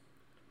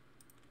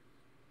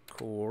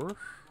core.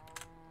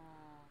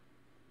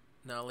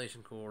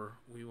 Annihilation core.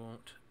 We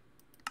want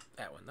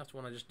that one. That's the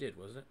one I just did,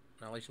 wasn't it?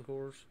 Annihilation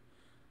cores?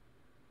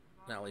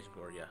 Annihilation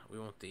core, yeah. We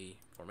want the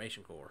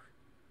formation core.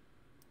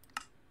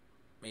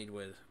 Made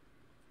with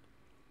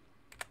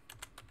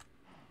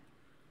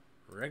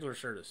regular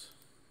Certus.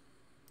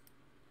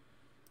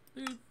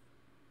 Boop.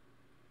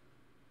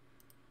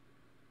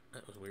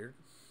 That was weird.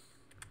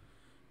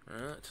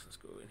 Alright, let's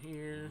go in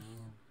here.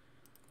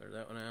 Clear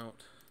that one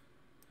out.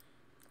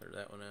 Clear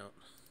that one out.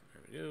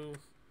 There we go.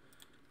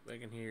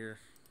 Back in here.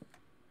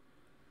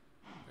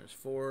 There's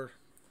 4.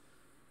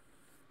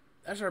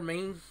 That's our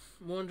main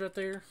ones right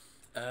there.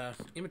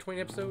 In between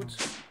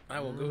episodes, I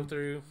will go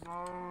through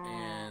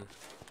and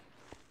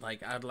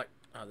I'd like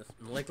this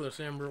molecular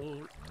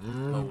assemblers.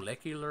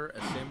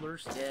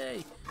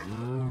 Yay!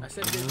 I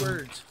said good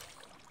words.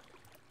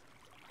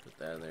 Put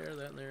that in there,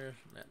 that in there,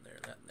 that in there,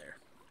 that in there.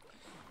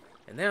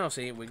 And now,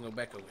 see, we can go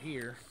back over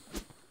here.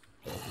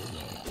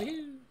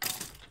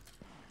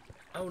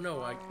 Oh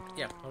no!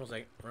 Yeah, hold on a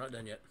second. We're not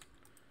done yet.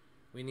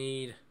 We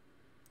need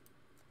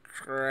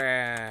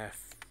crafting.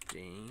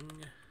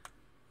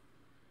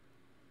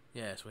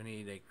 Yes, we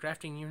need a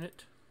crafting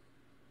unit.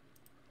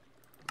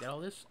 Got all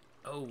this?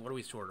 Oh, what do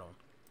we store it on?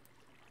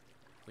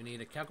 We need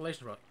a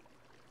calculation processor.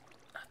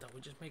 I thought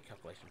we just made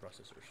calculation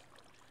processors.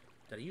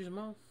 Did I use them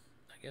all?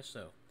 I guess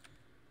so.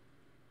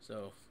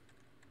 So,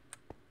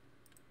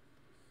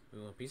 we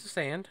want a piece of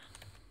sand.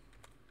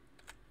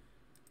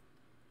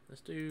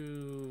 Let's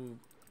do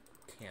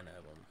 10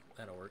 of them.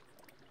 That'll work.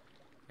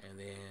 And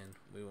then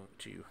we want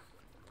to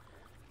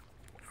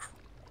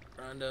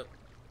grind up.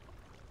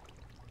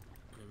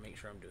 Let me make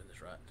sure I'm doing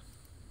this right.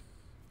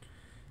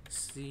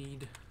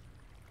 Seed.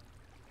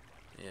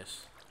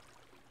 Yes.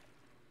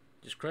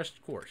 Just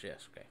crushed quartz,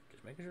 yes. Okay,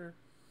 just making sure.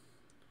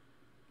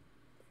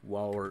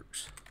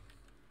 Quartz.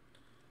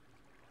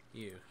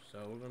 You. So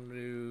we're going to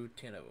do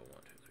 10 of them.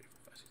 1, 2, 3,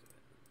 4, 5, 6,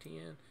 7, 8,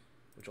 10.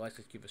 Would you like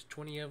to give us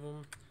 20 of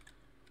them?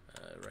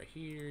 Right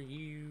here,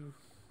 you.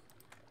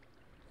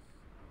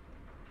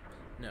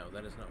 No,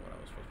 that is not what I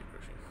was supposed to be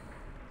crushing.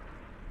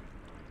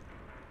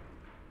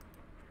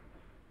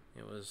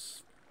 It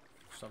was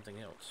something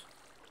else.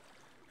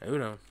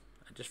 Hold on.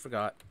 I just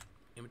forgot.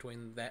 In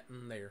between that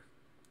and there.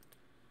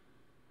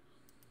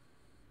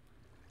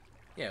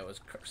 Yeah, it was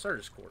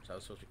Certus quartz I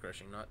was supposed to be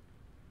crushing, not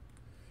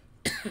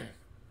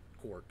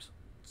quartz.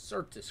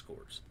 Certus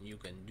quartz. You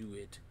can do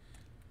it.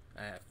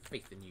 I have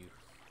faith in you.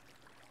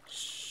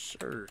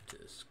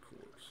 Certus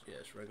quartz.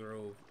 Yes, regular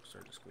old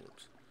Certus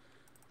quartz.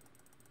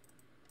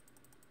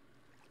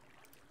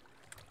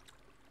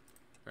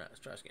 Right, let's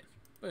try this again.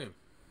 Boom.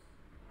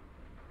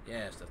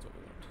 Yes, that's what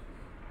we want.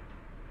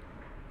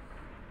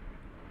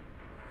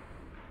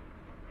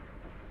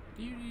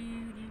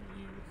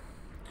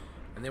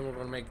 And then we're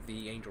going to make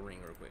the angel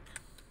ring real quick.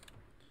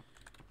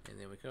 And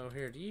then we go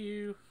here to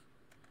you.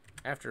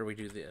 After we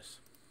do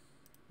this.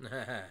 And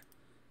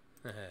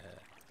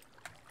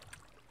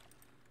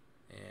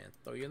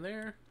throw you in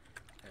there.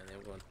 And then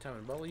we're going to time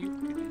and bubble you.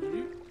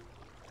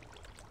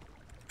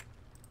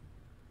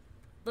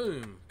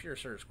 Boom. Pure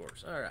surge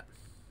quartz. Alright.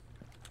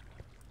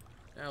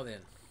 Now then.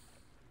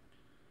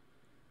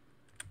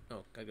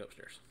 Oh, gotta go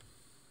upstairs.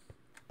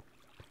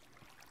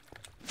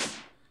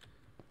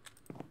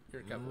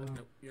 Your calculation.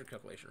 Nope, your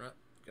calculation, right?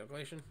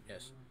 Calculation?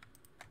 Yes.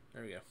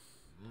 There we go.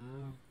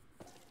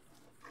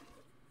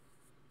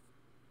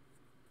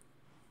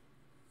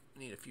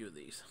 Need a few of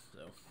these, so.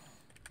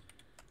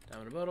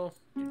 Time in a bottle.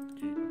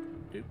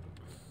 Doop.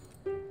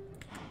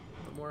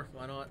 One more,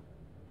 why not?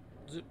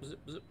 Zip, zip,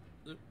 zip,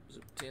 zip,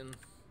 zip, 10.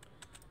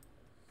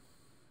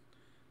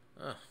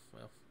 Ah,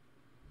 well.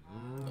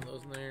 Put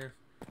those in there.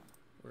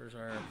 Where's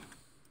our...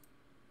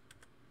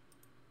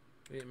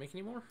 We didn't make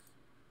any more?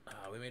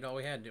 Ah, we made all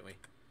we had, didn't we?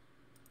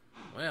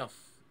 Well,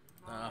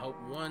 I hope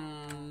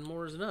one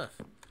more is enough.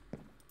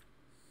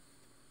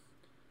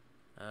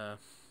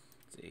 Let's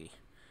see.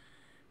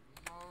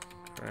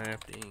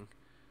 Crafting.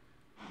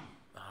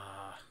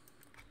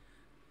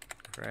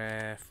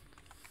 Crafting.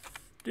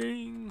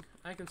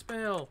 I can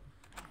spell.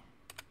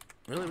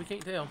 Really, we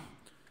can't tell.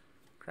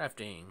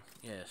 Crafting.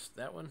 Yes,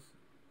 that one.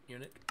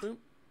 Unit. Boom.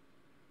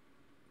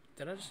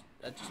 Did I just...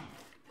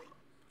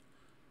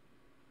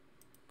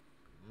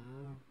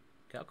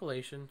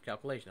 Calculation.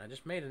 Calculation. I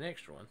just made an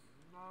extra one.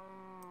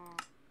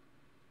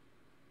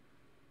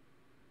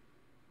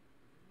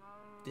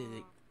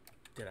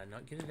 Did I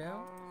not get it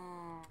out?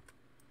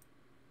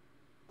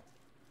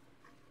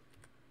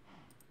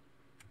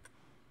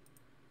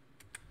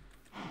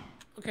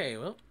 Okay,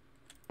 well,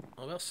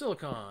 what about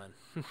silicon?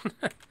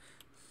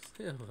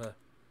 Silicon.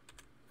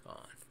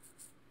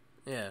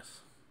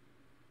 Yes.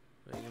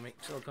 So you can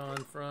make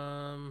silicon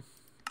from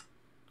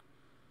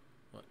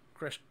what?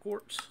 Crushed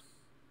quartz.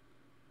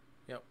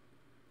 Yep.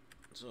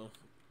 So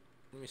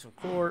give me some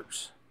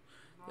quartz.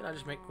 Did I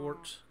just make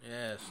quartz?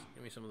 Yes.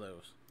 Give me some of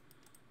those.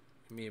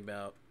 Give me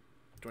about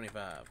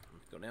 25.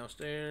 Let's go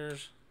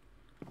downstairs.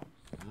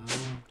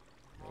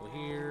 Over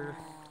here.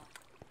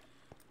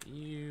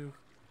 You.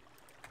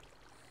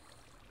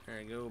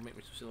 There you go. Make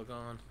me some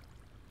silicon.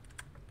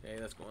 Okay,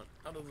 that's going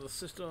out of the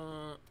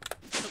system.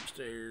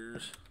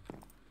 Upstairs.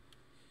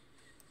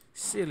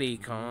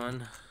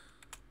 Silicon.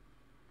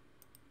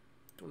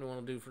 What do we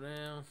want to do for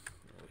now?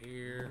 Over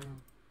here.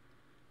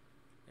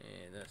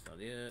 And that's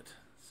not it.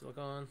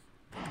 Silicon.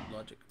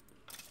 Logic.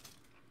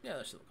 Yeah,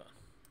 that's silicon.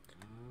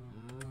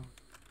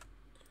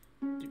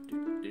 Doop,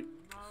 doop, doop.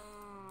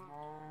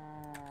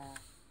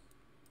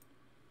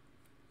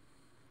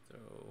 So,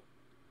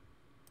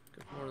 a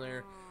couple more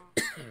there.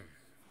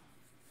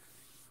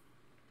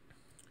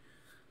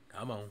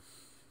 Come on.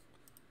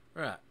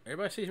 Alright,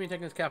 everybody sees me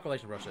taking this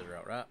calculation procedure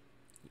out, right?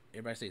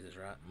 Everybody sees this,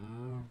 right?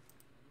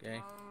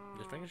 Okay,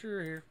 just making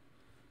sure here.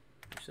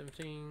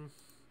 17.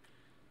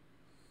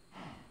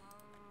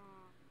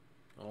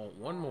 I want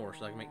one more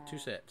so I can make 2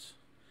 sets.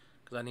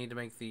 Because I need to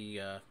make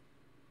the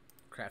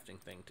crafting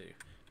thing too.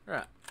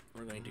 Alright,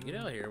 we're going to get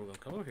out of here. We're going to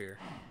come over here.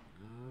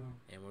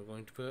 And we're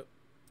going to put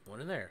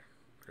one in there.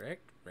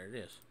 Correct? There it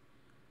is.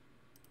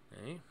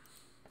 Okay.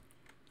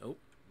 Nope.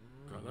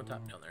 I'm not going to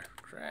type down there.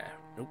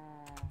 Nope.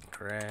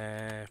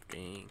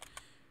 Crafting.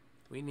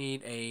 We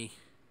need a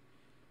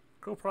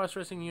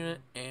co-processing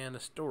unit and a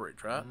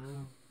storage, right?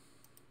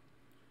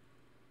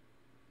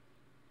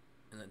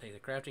 And then take the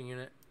crafting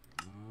unit,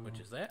 which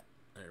is that.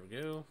 There we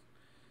go.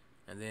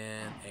 And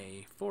then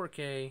a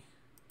 4K.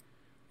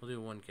 We'll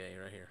do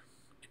 1K right here.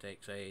 It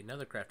takes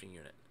another crafting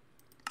unit.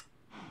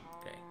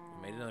 Okay,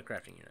 we made another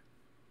crafting unit.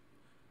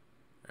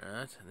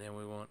 Alright, and then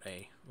we want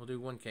a... We'll do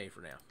 1K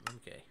for now.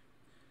 1K.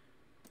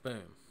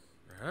 Boom.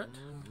 Alright.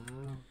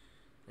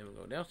 Then we'll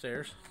go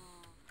downstairs.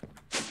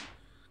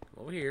 Come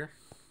over here.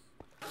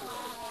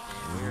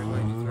 And we are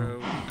going to throw...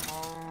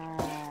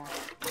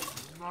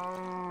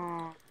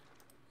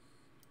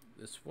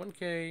 this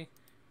 1K,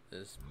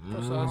 this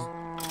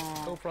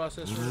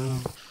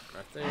co-processor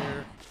right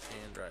there,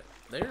 and right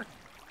there.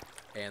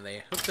 And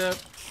they hooked up,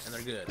 and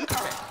they're good.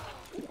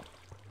 Okay.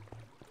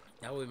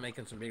 Now we'll be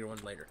making some bigger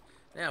ones later.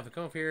 Now, if we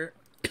come up here,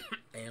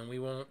 and we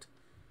want...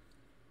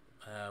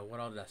 what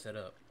all did I set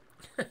up?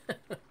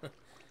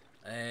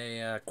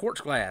 A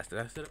quartz glass. Did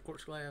I set up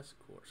quartz glass?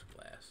 Quartz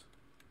glass.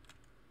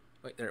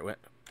 Wait, there it went.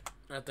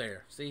 Right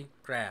there. See?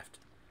 Craft.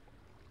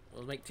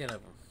 We'll make 10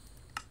 of them.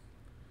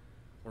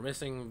 We're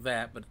missing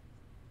that, but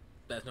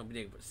that's no big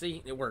deal. But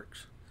see, it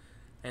works.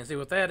 And see,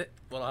 with that,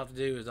 what I'll have to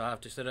do is I'll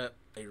have to set up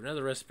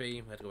another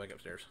recipe. I have to go back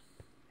upstairs.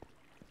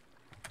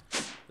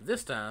 But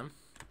this time,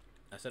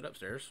 I set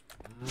upstairs.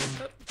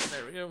 Oh,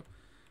 there we go.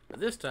 But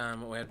this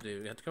time, what we have to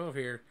do, we have to come over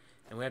here,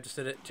 and we have to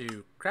set it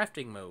to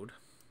crafting mode.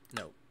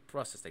 No,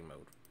 processing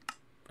mode.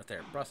 Right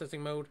there,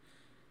 processing mode.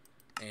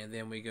 And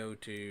then we go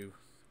to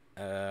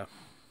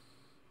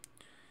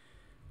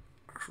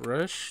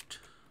crushed.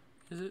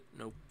 Is it?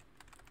 Nope.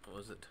 What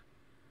was it?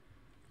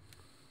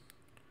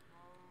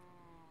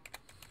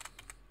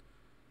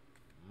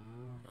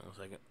 Hold on a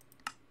second.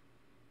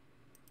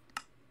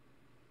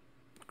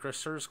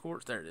 Crushed surge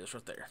quartz. There it is,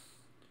 right there.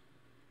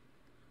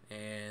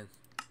 And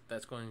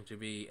that's going to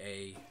be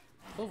a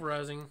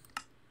pulverizing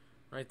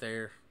right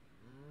there.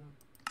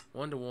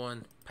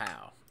 1-to-1,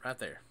 pow, right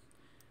there.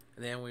 And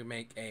And then we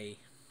make a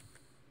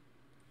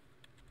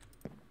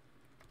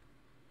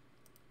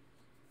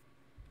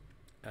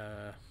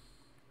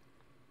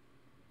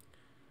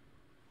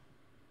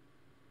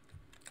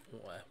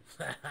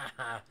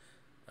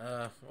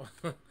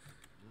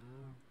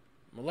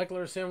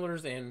molecular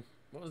assemblers, and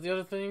what was the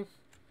other thing?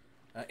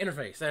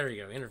 Interface. There we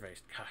go.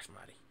 Interface. Gosh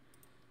mighty.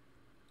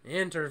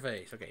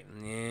 Interface. Okay.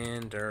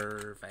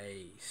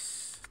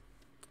 Interface.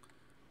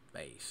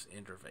 Base.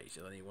 Interface.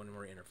 I need one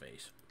more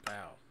interface.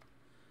 Wow.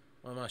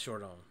 What am I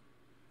short on?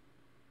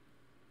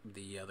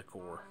 The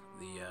core.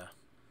 The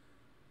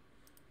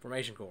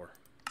formation core.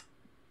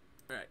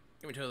 Alright.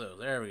 Give me two of those.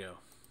 There we go.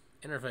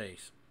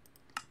 Interface.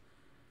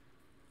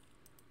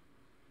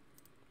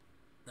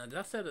 Now, did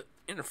I set an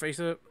interface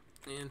up?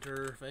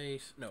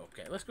 Interface. No.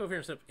 Okay. Let's go over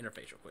here and set up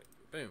interface real quick.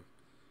 Boom.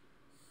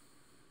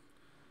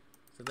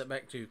 Set that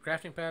back to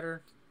crafting pattern.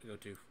 Go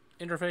to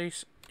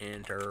interface.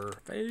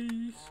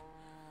 Interface.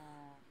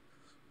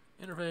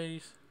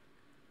 Interface.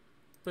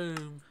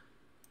 Boom.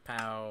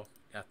 Pow.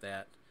 Got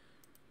that.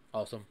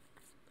 Awesome.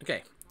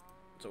 Okay.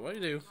 So what you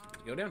do is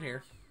go down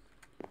here.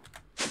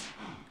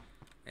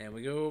 And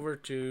we go over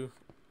to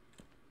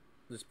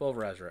this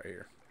pulverizer right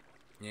here.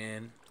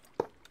 And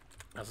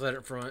I'll set it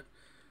in front.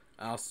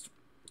 I'll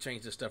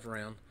change this stuff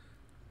around.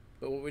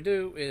 But what we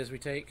do is we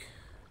take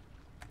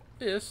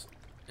this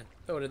and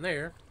throw it in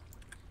there.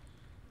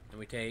 And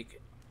we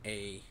take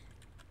a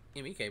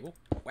ME cable.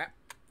 Whap.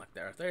 Like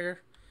that right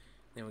there.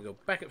 Then we go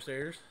back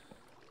upstairs.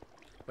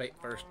 Wait,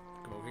 first,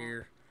 come over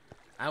here.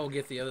 I will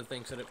get the other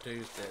thing set up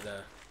too,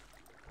 that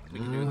we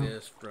can do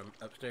this from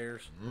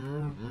upstairs.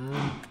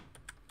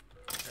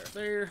 Right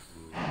there.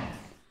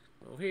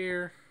 Go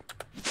here.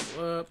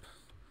 Go up.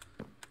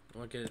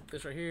 Look at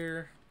this right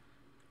here.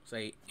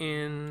 Say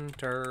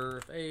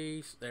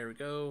interface. There we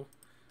go.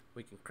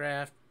 We can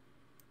craft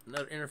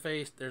another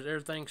interface. There's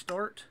everything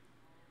start.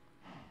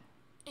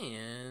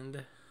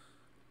 And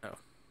oh,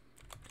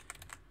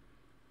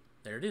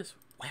 there it is.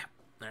 Wow.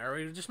 I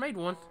already just made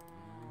one.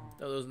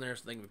 Throw those in there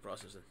so they can be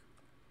processing.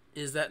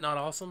 Is that not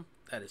awesome?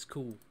 That is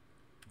cool.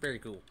 Very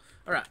cool.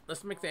 Alright,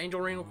 let's make the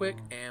angel ring real quick,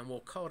 and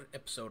we'll call it an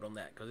episode on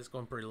that, because it's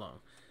going pretty long.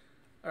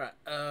 Alright,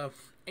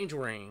 angel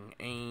ring.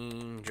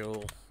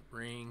 Angel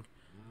ring.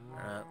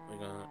 Alright, we're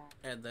going to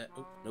add that.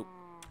 Oh, nope.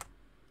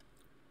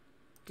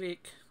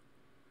 Click.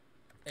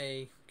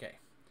 A. Okay.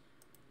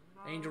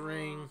 Angel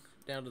ring.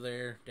 Down to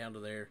there. Down to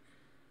there.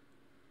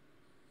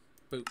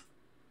 Boop.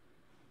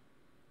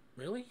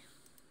 Really?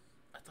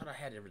 I thought I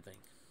had everything.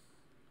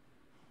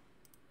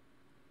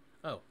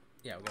 Oh,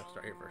 yeah, we got to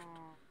start here first.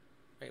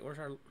 Wait, where's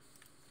our...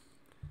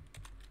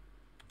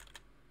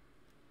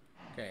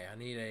 Okay, I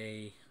need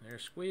a...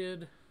 There's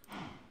squid. I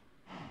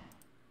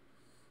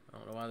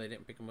don't know why they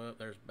didn't pick them up.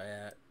 There's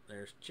bat.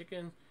 There's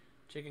chicken.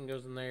 Chicken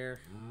goes in there.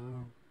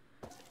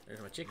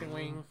 There's my chicken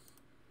wing.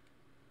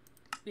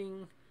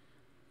 Ding.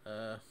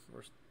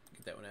 Let's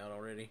get that one out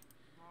already.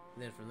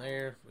 And then from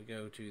there, we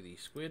go to the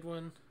squid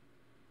one.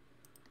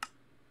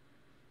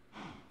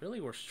 Really?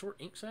 We're short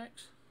ink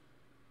sacs?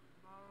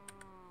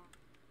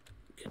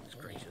 Goodness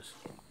gracious.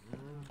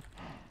 And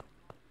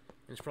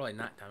it's probably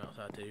nighttime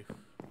outside too.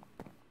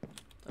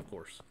 Of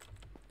course.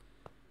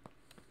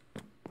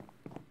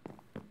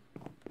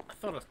 I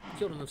thought I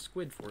killed enough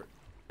squid for it.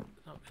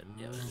 Oh, good.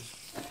 Yeah,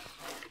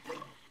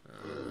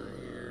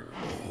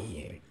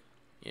 here.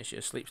 Yeah,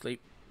 she sleep.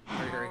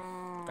 Hurry, hurry.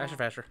 Faster,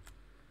 faster.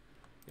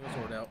 Get my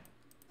sword out.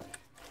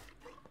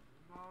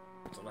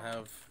 So I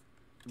have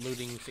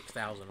looting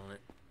 6,000 on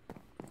it.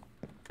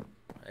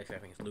 Actually, I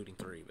think it's looting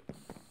 3, but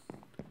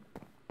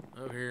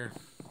over here.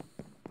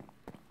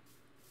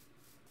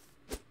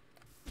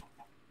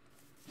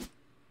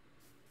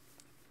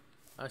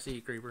 I see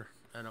you, creeper.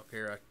 I don't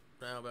care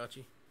now about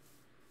you.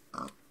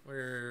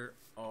 Where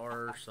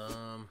are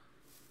some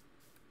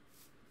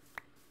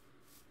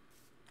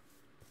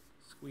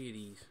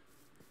squiddies?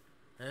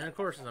 And of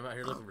course, as I'm out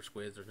here looking for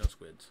squids, there's no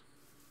squids.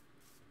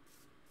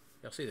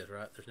 Y'all see this,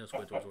 right? There's no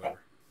squids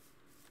whatsoever.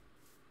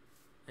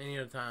 Any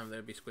other time,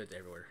 there'd be squids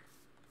everywhere.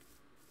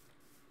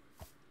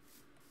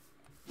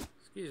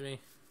 Excuse me.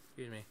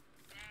 Excuse me.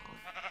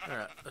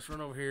 Alright, let's run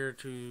over here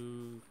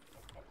to...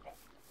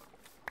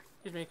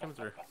 Excuse me, coming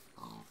through.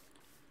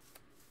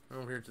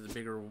 Run over here to the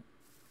bigger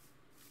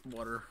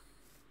water.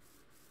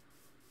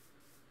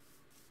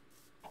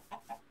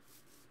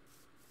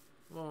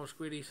 Come on,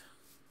 squiddies.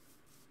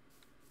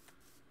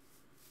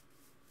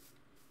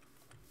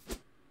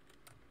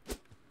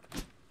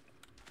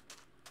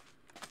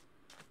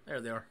 There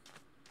they are.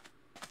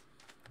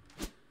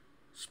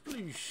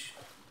 Sploosh.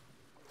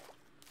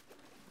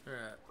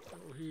 Alright,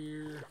 over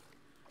here.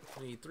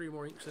 We need 3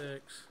 more ink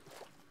sacs.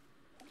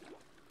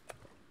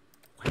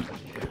 There's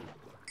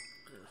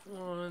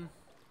one.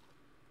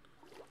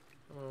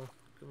 Come on,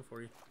 coming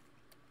for you.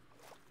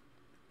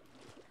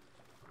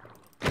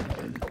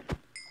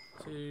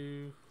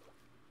 2.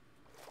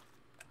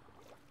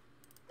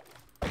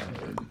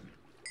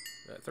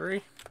 Got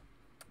 3.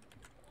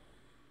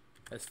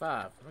 That's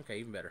 5. Okay,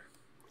 even better.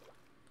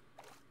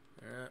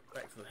 Alright,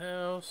 back to the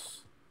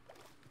house.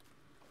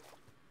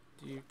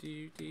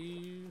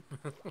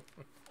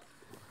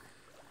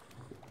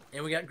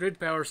 And we got grid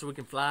power so we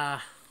can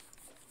fly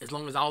as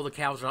long as all the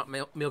cows are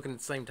not milking at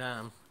the same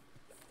time.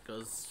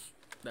 Because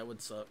that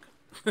would suck.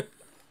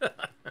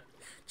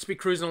 Just be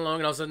cruising along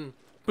and all of a sudden,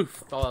 poof,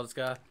 fall out of the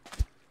sky.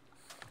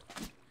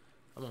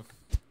 Come on.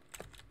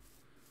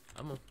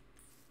 Come on.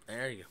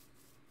 There you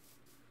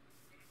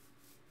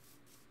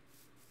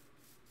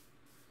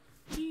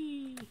go.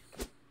 Whee.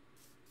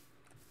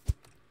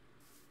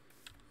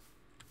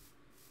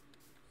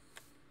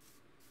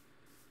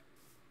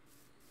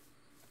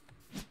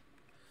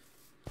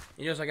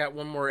 You notice I got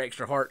one more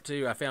extra heart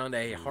too. I found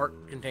a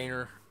heart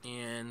container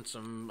in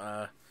some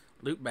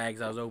loot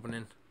bags I was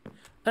opening.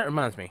 That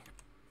reminds me.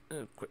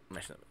 Quit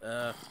messing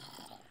up.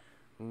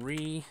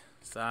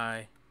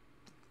 Recycle.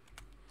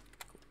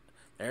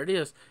 There it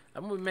is.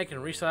 I'm gonna be making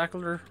a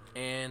recycler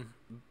and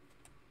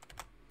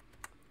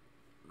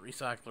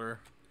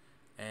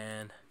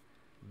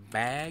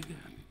bag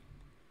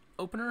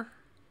opener.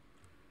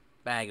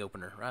 Bag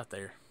opener right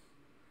there.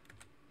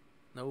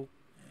 No.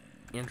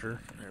 Enter.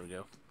 There we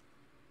go.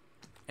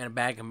 And a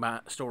bag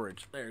combined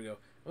storage. There we go.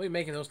 We'll be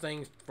making those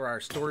things for our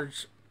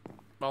storage,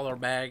 all our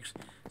bags,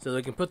 so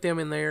they can put them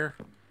in there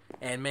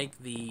and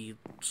make the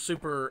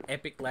super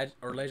epic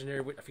or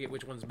legendary. I forget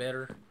which one's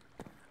better.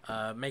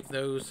 Make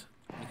those,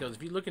 because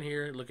if you look in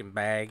here, look in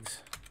bags.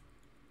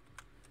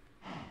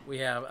 We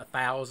have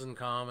 1,000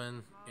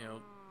 common, you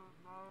know,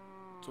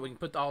 so we can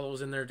put all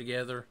those in there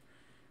together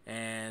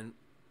and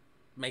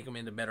make them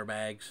into better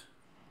bags.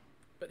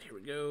 But here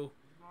we go.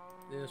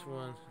 This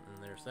one,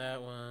 and there's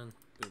that one.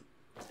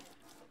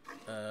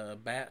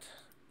 Bat,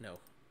 no,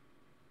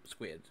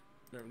 squid.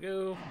 There we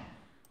go.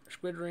 Our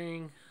squid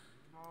ring.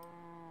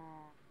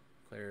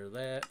 Clear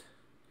that.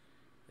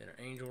 Then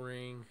our angel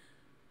ring.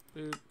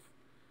 Boop.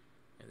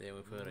 And then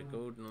we put a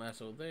golden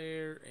lasso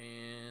there,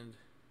 and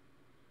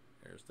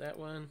there's that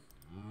one.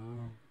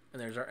 And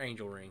there's our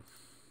angel ring.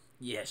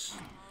 Yes.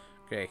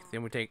 Okay,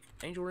 then we take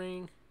angel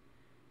ring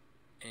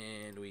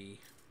and we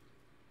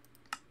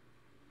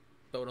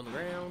throw it on the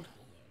ground.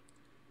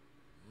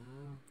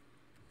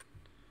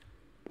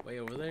 Way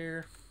over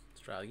there.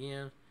 Let's try it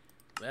again.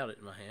 Without it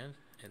in my hand.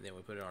 And then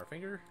we put it on our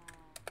finger.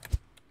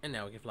 And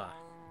now we can fly.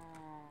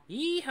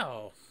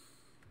 Yeehaw!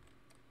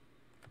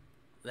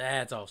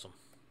 That's awesome.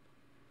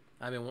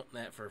 I've been wanting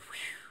that for a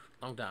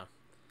long time.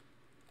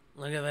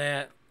 Look at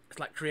that. It's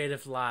like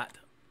creative flight.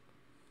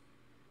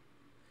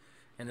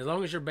 And as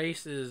long as your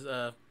base is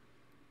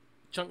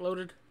chunk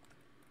loaded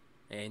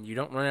and you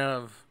don't run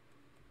out of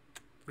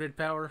grid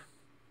power,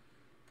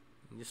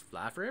 you just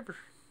fly forever.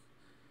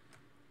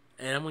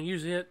 And I'm going to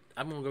use it.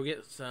 I'm going to go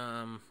get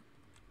some,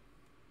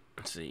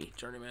 let's see,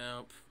 journey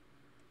map.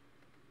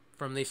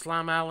 From these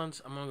slime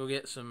islands, I'm going to go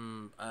get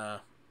some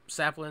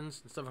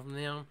saplings and stuff from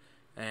them.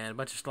 And a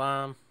bunch of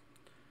slime.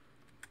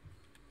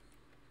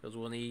 Because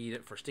we'll need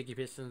it for sticky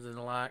pistons and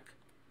the like.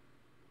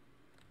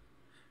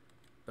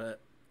 But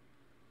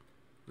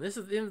this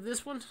is the end of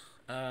this one.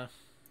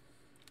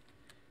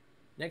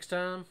 Next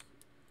time,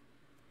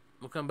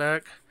 we'll come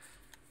back.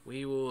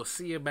 We will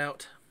see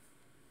about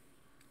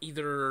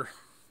either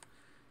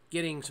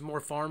getting some more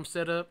farms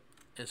set up.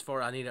 As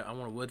far as I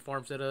want a wood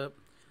farm set up.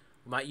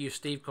 We might use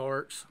Steve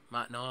carts,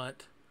 might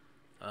not.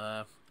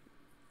 I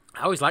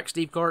always like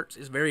Steve carts.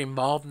 It's very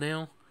involved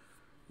now.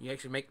 You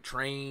actually make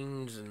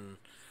trains and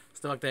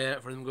stuff like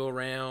that for them to go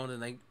around,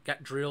 and they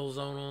got drills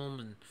on them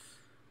and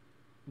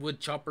wood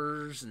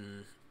choppers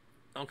and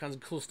all kinds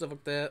of cool stuff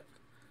like that.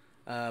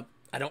 I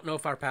don't know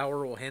if our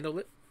power will handle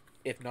it.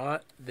 If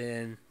not,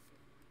 then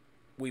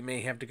we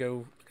may have to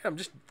go. I'm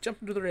just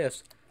jumping to the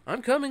rest.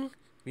 I'm coming.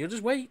 You'll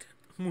just wait.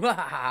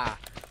 Yeah,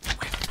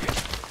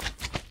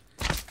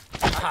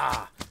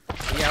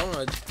 I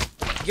want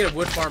to get a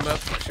wood farm up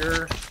for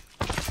sure.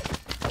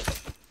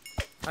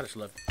 I just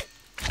love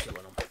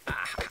killing them.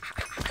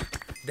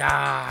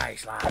 Die,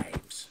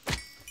 slimes.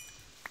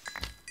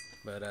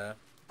 But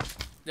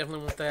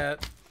definitely want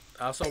that.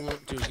 I also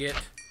want to get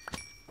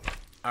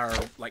our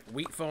like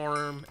wheat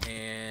farm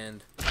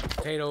and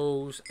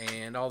potatoes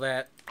and all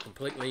that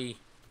completely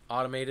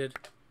automated,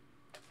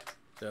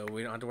 so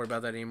we don't have to worry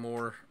about that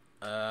anymore.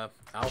 I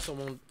also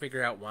want to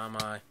figure out why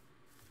my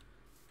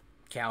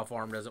cow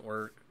farm doesn't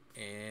work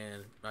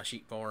and my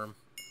sheep farm,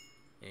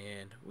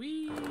 and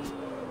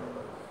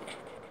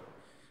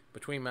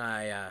between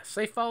my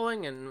safe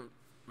falling and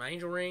my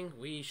angel ring,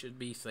 we should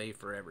be safe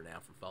forever now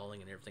from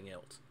falling and everything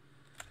else.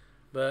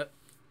 But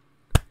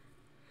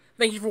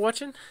thank you for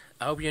watching.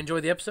 I hope you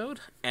enjoyed the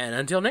episode, and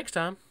until next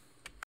time.